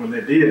remember when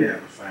they did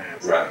have the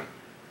signs. Right.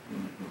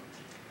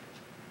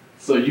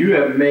 So you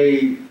have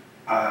made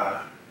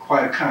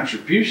quite a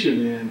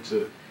contribution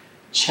into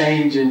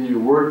changing your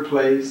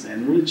workplace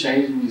and really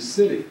changing your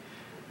city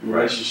in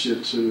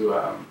relationship to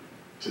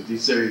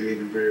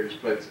desegregating various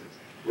places.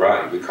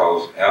 Right,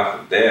 because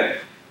after that,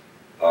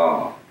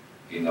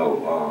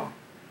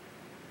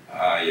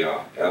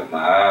 after my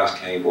eyes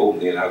came open,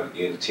 then I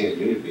began to attend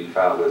unity and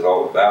found out what it's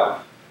all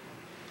about.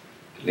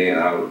 And then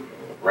I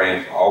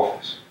ran for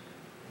office,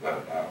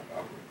 but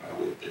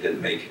I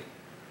didn't make it.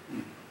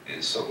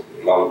 And so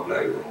a lot of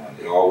black run.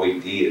 They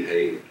always did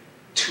have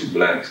two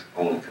blacks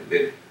on the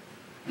committee.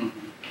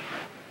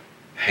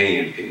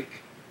 Handpicked.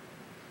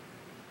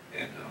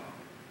 And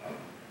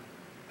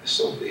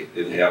so they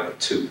didn't have a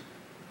two.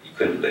 You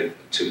couldn't elect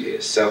a two. You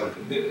had 7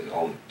 committees,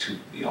 only 2 to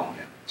be on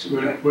there.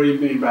 What do you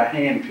mean by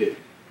handpicked?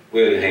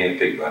 Well, they're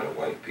handpicked by the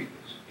white people.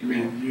 You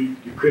mean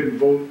you couldn't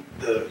vote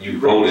you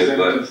voted,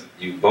 but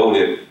we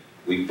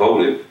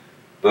voted,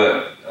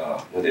 but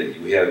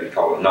we had to be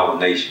called a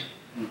nomination.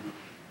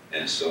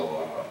 And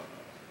so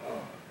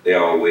they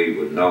always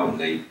would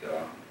nominate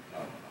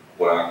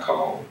what I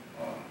call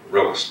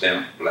rubber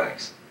stamp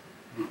blacks.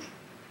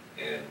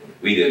 And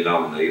we didn't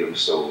nominate them,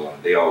 so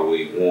they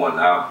always won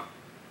out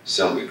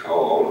simply because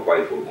all the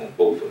white folks were going to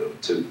vote for them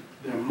too.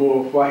 There are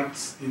more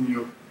whites in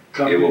your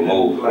company. There were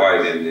more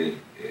white in the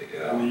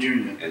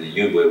union. And the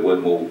union, but it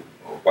wasn't more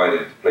white in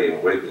the play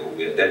on regular.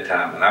 At that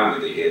time when I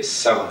went, they had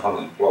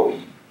 700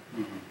 employees,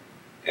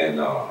 and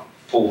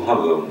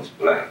 400 of them was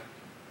black.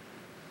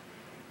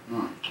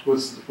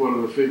 What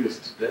are the figures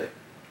today?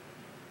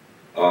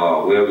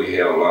 Well, we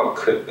had a lot of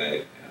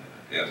cutback.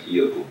 As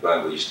years go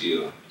by, we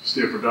still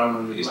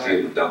predominantly black.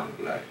 Still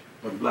predominantly black.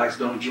 But blacks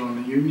don't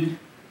join the union?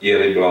 Yeah,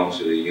 they belong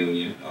to the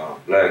union.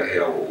 Black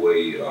have a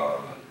way.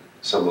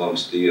 Some of them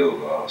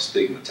still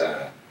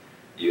stigmatized.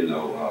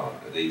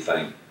 They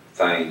think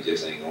things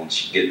just ain't gonna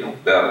get no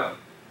better.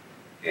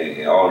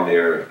 And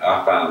ordinary,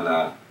 I found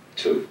out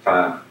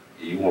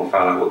you want to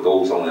find out what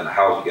goes on in the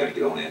house, you got to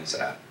get on the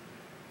inside.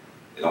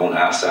 And on the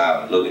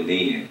outside, looking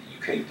in, you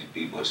can't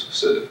be much of a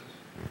service.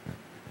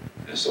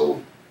 And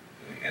so,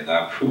 and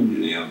I proved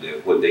to them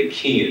that what they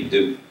can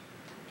do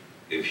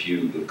if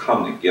you will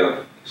come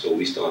together. So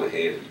we started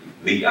having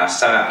meet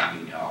outside the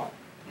meeting hall,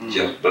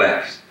 just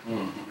blacks,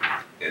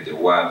 at the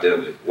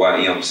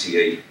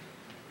YMCA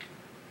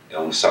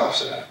on the south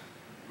side.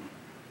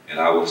 And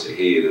I was the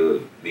head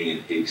of me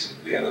and Hicks,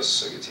 and we had a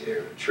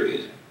secretary,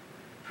 treasurer,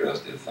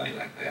 president, thing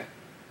like that.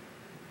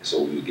 And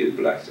so we would get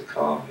blacks to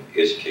come and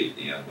educate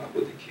them about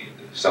what they can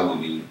do. Some of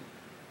me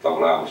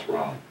thought I was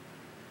wrong.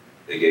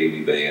 They gave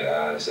me bad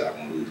eyes, said I'm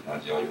gonna lose my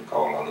job, you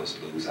call all us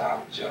to lose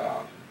our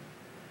job.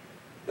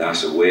 And I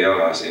said,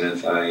 well, I said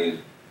anything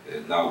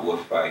that's not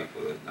worth fighting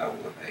for, it's not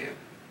worth having.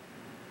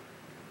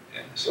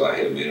 And so I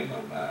had made up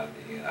my mind,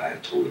 and I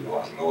had told the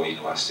Lord, you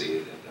know, I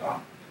said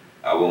that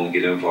I won't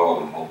get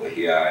involved anymore, but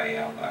here I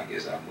am. I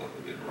guess I must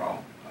have been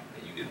wrong.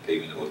 You didn't pay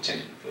me no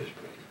attention in the first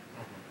place.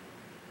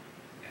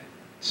 And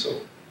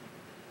so.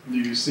 Do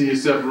you see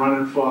yourself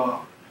running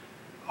for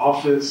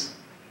office?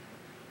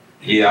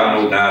 Yeah, I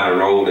know down the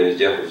road that it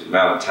just was a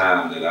matter of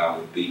time that I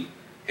would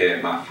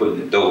had my foot in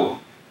the door.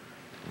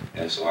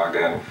 And so I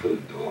got my foot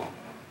in the door.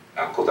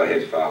 Of course, I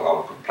had to file a lot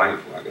of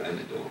complaints before I got in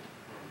the door,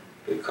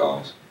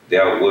 because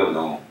there wasn't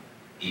no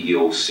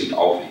EEOC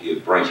office here,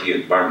 branch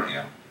here in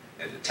Birmingham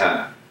at the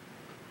time.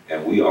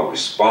 And we are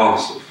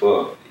responsible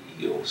for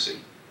the EEOC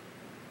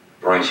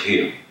branch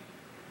here.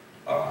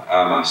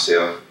 I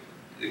myself,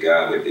 the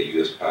guy with the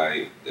U.S.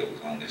 Pipe that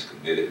was on this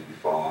committee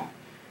before,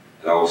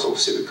 and also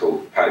Civic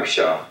Code Pipe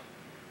Shop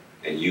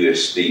and U.S.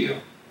 Steel,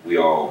 we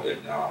all in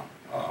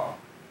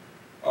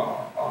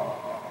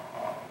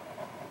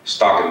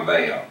Stock and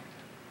Barrel.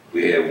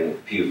 We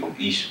had people from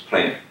each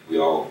plant. We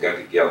all got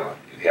together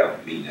and had a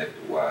meeting at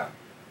the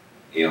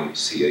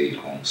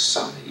YMCA on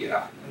Sunday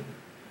afternoon,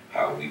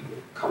 how we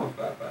would come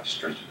about by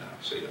strengthening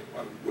ourselves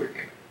while we work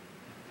at it.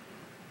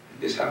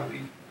 And this how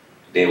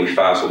then we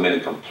filed so many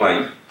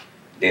complaints,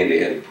 then they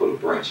had to put a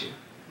branch in.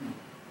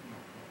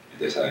 And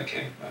that's how it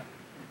came about.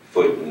 The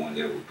first one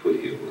that we put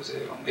here was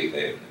at on 8th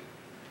Avenue,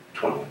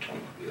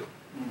 2121 Bill.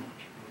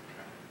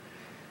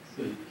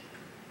 So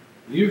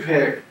you've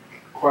had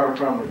quite a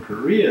prominent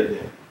career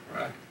then.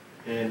 Right.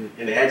 And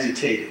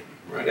agitated.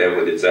 Right, that's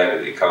what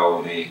exactly they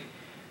called me,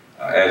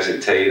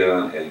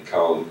 agitator, and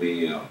called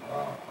me a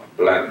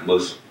black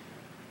Muslim.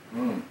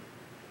 And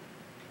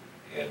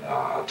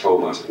I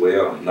told myself,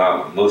 well, I'm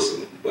not a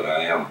Muslim, but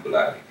I am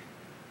black.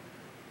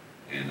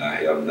 And I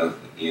have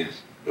nothing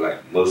against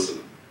black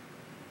Muslim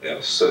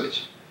as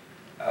such.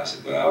 I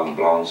said, but I don't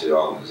belong to the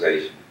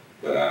organization,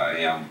 but I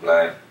am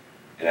black.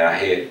 And I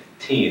had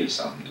 10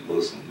 something the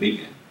Muslim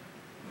meeting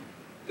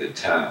at the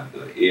time,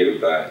 but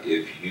everybody,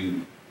 if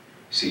you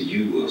see,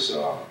 you was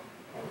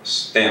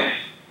stamped.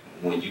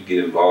 When you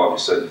get involved in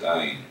certain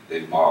things,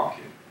 they mark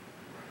you.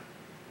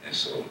 And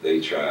so they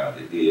tried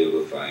to do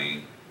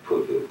everything,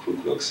 put the Ku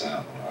Klux sign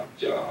on our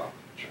job,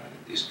 trying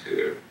to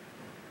discourage,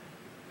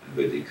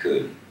 but they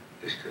couldn't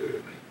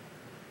discourage me.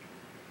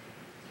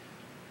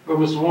 Well,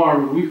 Mr.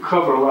 Warren, we've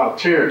covered a lot of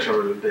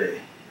territory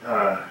today.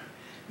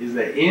 Is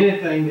there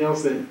anything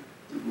else that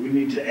we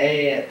need to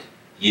add?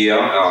 Yeah,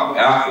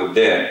 after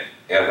that,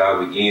 after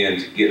I began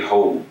to get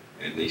hold,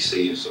 and they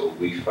see, so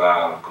we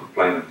filed a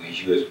complaint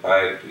against U.S.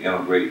 Pipe to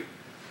integrate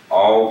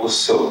all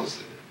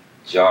facilities,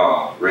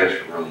 job,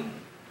 restroom,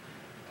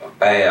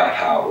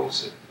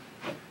 bathhouse,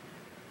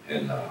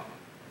 and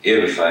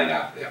everything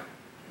out there.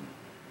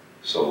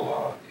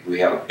 So we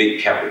had a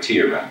big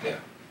cafeteria out there,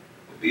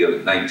 built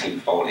in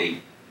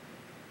 1948.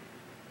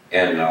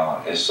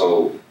 And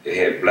so they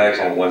had blacks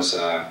on one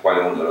side,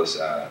 white on the other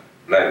side,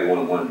 black going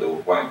in one door,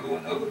 white going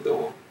in the other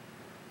door.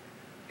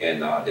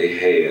 And they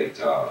had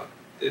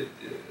the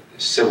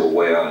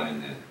silverware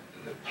and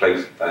the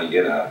plates thing,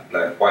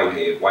 black, white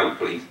had white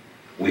plates,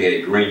 we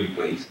had green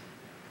plates,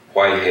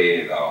 white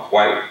had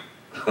white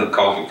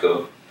coffee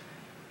cup,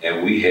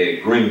 and we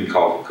had green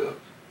coffee cups.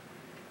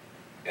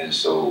 And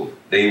so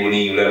they wouldn't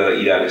even let us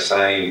eat out of the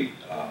same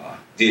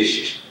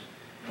dishes.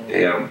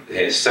 They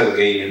had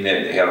segregated in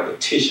there, they had a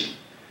petition.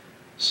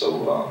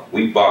 So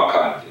we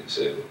boycotted it and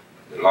said,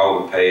 the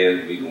law was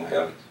passed, we're going to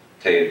have to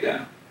tear it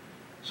down.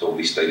 So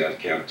we stayed out of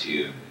the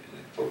cafeteria,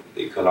 and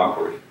they couldn't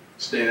operate.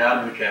 Stayed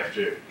out of the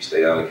cafeteria? We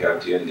stayed out of the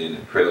cafeteria, and then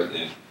the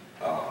president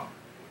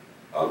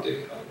of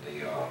the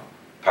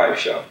pipe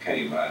shop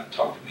came out and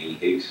talked to me,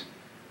 Hicks.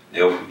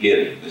 Never forget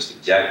it,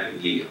 Mr. Jack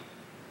McGill.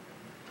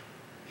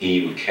 He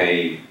even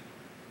came,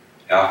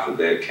 after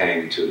that,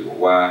 came to the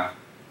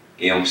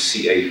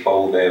YMCA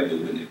 4th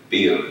Avenue in the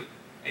building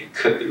and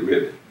cut the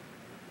ribbon.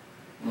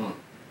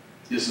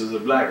 This is a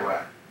black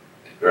white.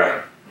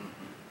 Right.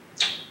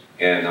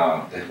 And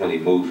that's when he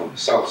moved from the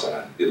south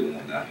side. The building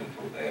went out here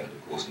from 4th Avenue,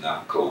 of course,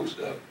 now closed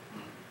up.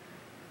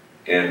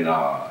 And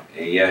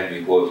he asked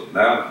me what was the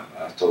matter.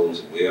 I told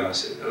him, well, I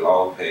said, the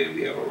law passed,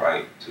 we have a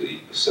right to the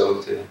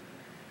facility,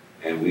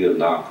 and we are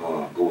not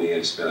going to go in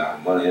and spend our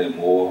money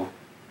anymore,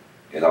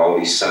 and all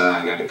these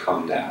signs got to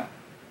come down.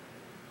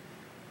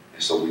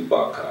 And so we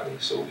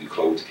boycotted, so we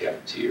closed the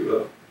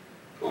cafeteria up,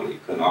 because they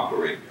couldn't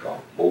operate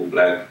because more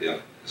black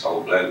there. It's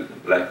all black,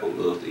 and black folk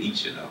love to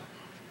eat, you know.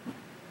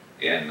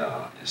 And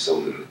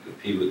so the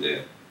people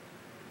that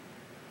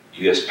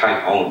U.S.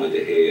 Pipe owned, but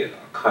they had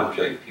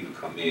contract people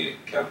come in,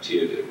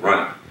 cafeteria to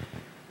run it.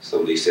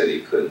 So they said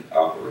they couldn't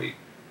operate.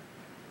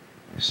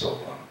 So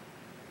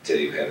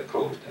they had to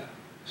close down.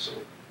 So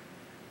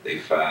they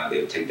filed,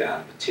 they'll take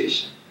down the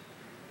petition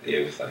and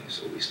everything.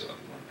 So we started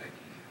going back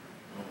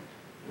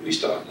in. We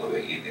started going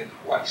back in, then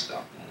the white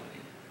stopped going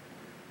in.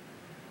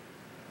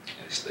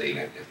 And it stayed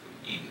like that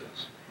for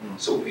years.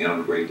 So we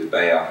integrated the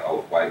bath,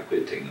 all white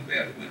quit taking the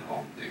bath and went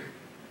home there.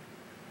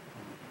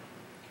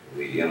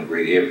 We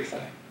integrated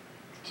everything.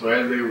 So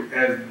as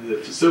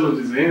the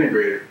facilities are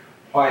integrated,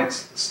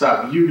 whites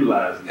stop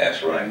utilizing it.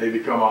 That's right. And they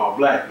become all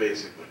black,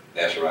 basically.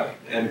 That's right.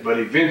 But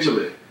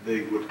eventually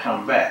they would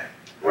come back.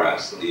 Right.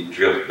 So they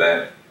drift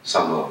back.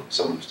 Some of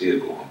them still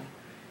go home.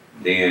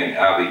 Then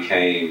I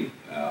became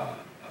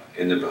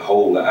in the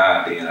beholder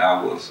eye. Then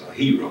I was a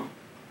hero.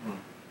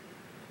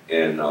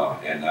 And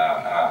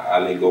I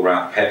didn't go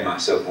around patting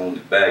myself on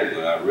the back,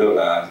 but I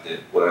realized that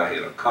what I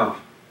had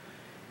accomplished.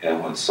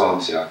 And when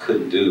someone said I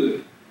couldn't do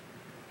it,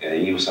 and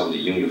even some of the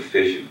union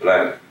officials,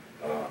 black,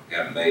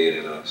 got mad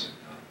at us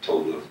and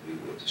told us we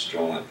were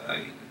destroying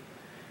things.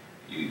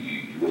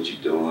 What you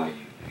doing?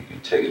 You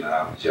taking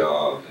our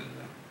jobs, and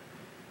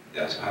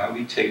that's how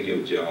we taking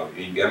your job.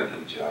 You ain't got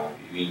no job.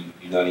 You're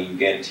not even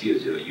guaranteed a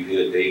job. You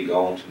here today,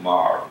 gone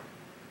tomorrow.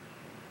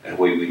 That's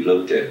the way we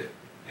looked at it,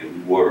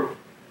 and we were.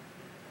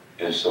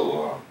 And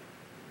so,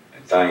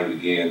 and things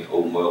began to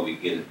open up. We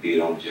began to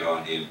bid on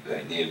jobs,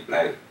 and then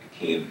black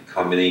became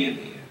coming in.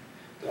 And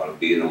started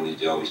bidding on the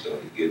job. We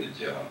started getting a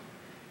job,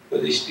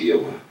 but they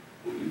still were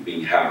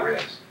being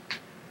harassed.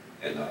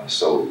 And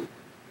so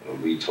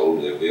we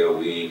told them, well,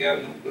 we ain't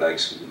got no black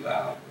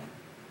supervisor.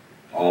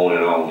 On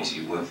and on. You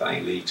see, one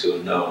thing lead to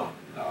another.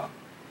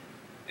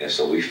 And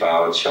so we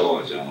filed a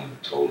charge on them,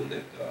 told them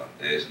that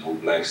there's no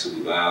black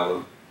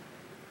supervisor,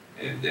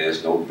 and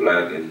there's no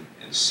black in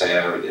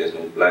salary, there's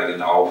no black in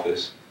the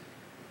office.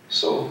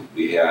 So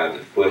we had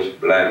the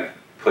first black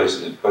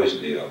person in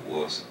personnel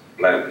was a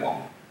black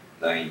woman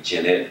named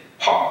Jeanette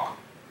Parker.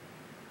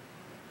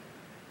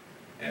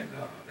 And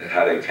that's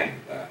how that came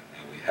about.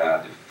 And we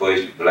had the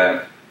first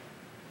black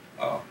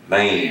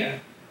man,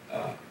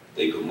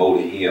 they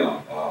promoted him,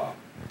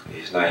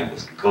 his name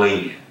was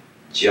Glenn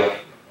Jeff.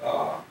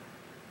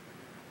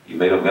 You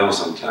may remember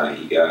sometime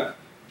he got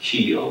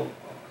killed,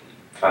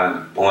 found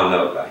him burned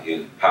up out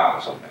here in Powell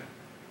somewhere.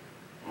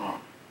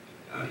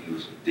 He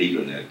was a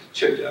deacon at the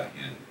church out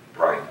here in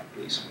Brighton, I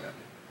believe, somewhere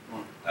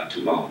there. Not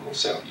too long ago,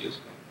 7 years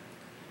ago.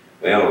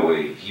 Well,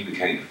 anyway, he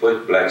became the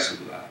first black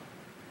supervisor.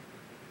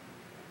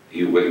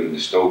 He was working in the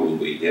storeroom,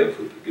 but he never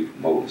could get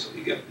promoted, so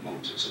he got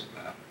promoted to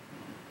supervisor.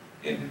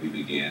 And we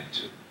began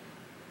to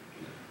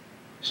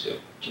step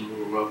to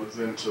move others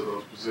into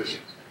those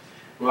positions.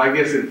 Well, I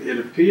guess it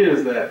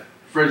appears that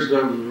Frederick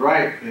Douglass was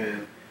right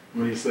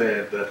when he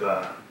said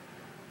that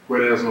where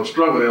there's no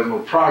struggle, there's no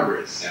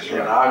progress. That's right.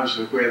 And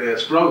obviously, where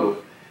there's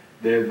struggle,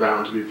 there's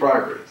bound to be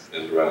progress.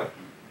 That's right.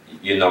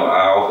 You know,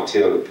 I often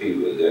tell the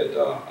people that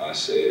I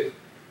said,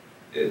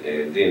 and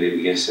then they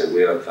begin to say,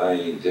 well,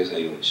 things just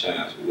ain't gonna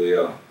change.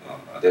 Well,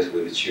 that's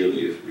where the children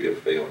of Israel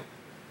fell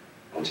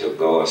until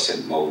God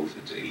sent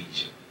Moses to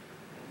Egypt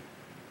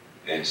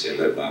and said,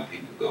 let my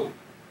people go.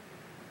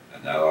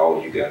 And now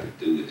all you got to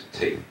do is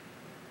take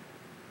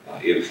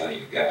everything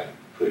you got and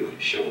put it on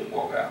your shoulder and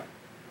walk out.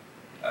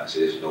 I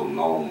said, it's no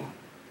longer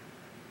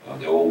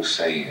the old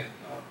saying,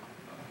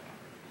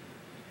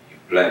 you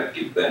black,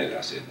 get back.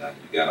 I said, now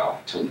you got an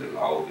opportunity, the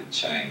law been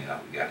changed,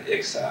 now we got to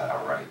exile,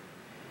 all right.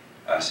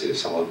 I said,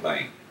 some of them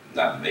might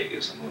not make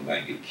it, some of them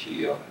might get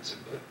killed. I said,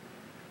 but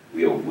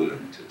we are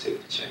willing to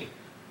take the change.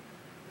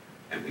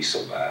 And we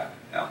survived.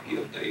 And I'm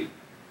here today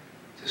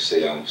to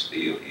say I'm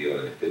still here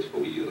at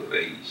 54 years of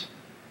age.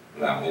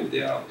 When I went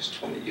there, I was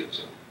 20 years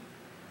old.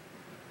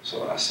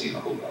 So I seen a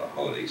whole lot of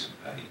heartaches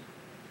and pain.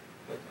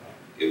 But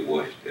it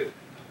was that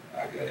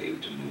I got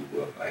able to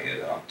move up. I had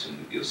the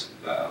opportunity to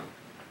survive.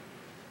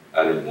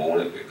 I didn't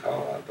want it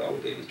because I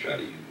thought they tried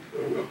to use me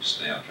for a rubber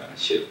stamp, trying to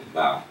shut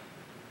my mouth.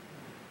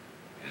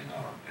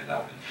 And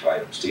I've been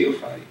fighting, still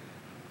fighting.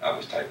 I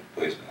was the type of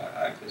person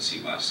I couldn't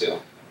see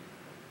myself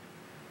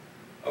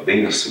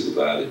being a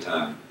supervisor at the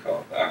time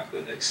because I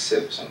couldn't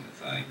accept some of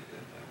the things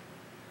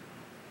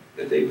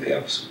that they would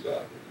have a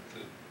supervisor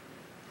do.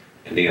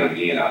 And then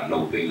again, I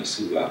know being a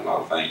supervisor, a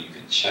lot of things you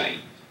can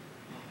change,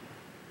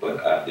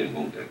 but I didn't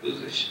want that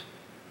position.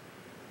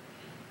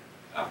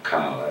 I'm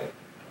kind of like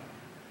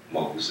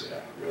Moses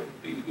said, I'd rather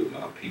be with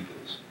my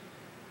peoples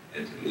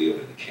than to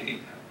live in the king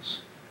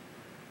house.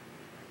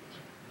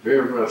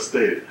 Very well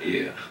stated.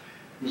 Yeah.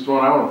 Mr.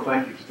 Warren, I want to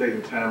thank you for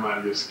taking time out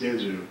of your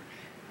schedule.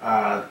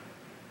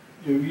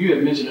 You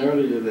had mentioned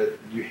earlier that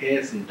you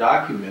had some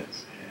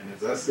documents, and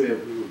as I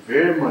said, we would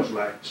very much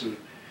like to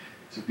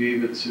be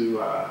able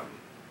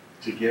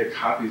to get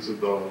copies of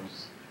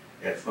those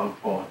at some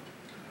point.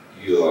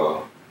 You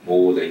are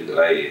more than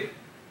glad,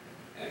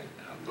 and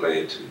I'm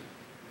glad to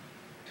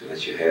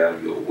let you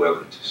have. You're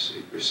welcome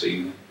to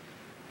receive them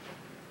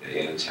at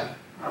any time.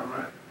 All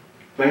right.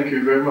 Thank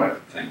you very much.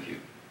 Thank you.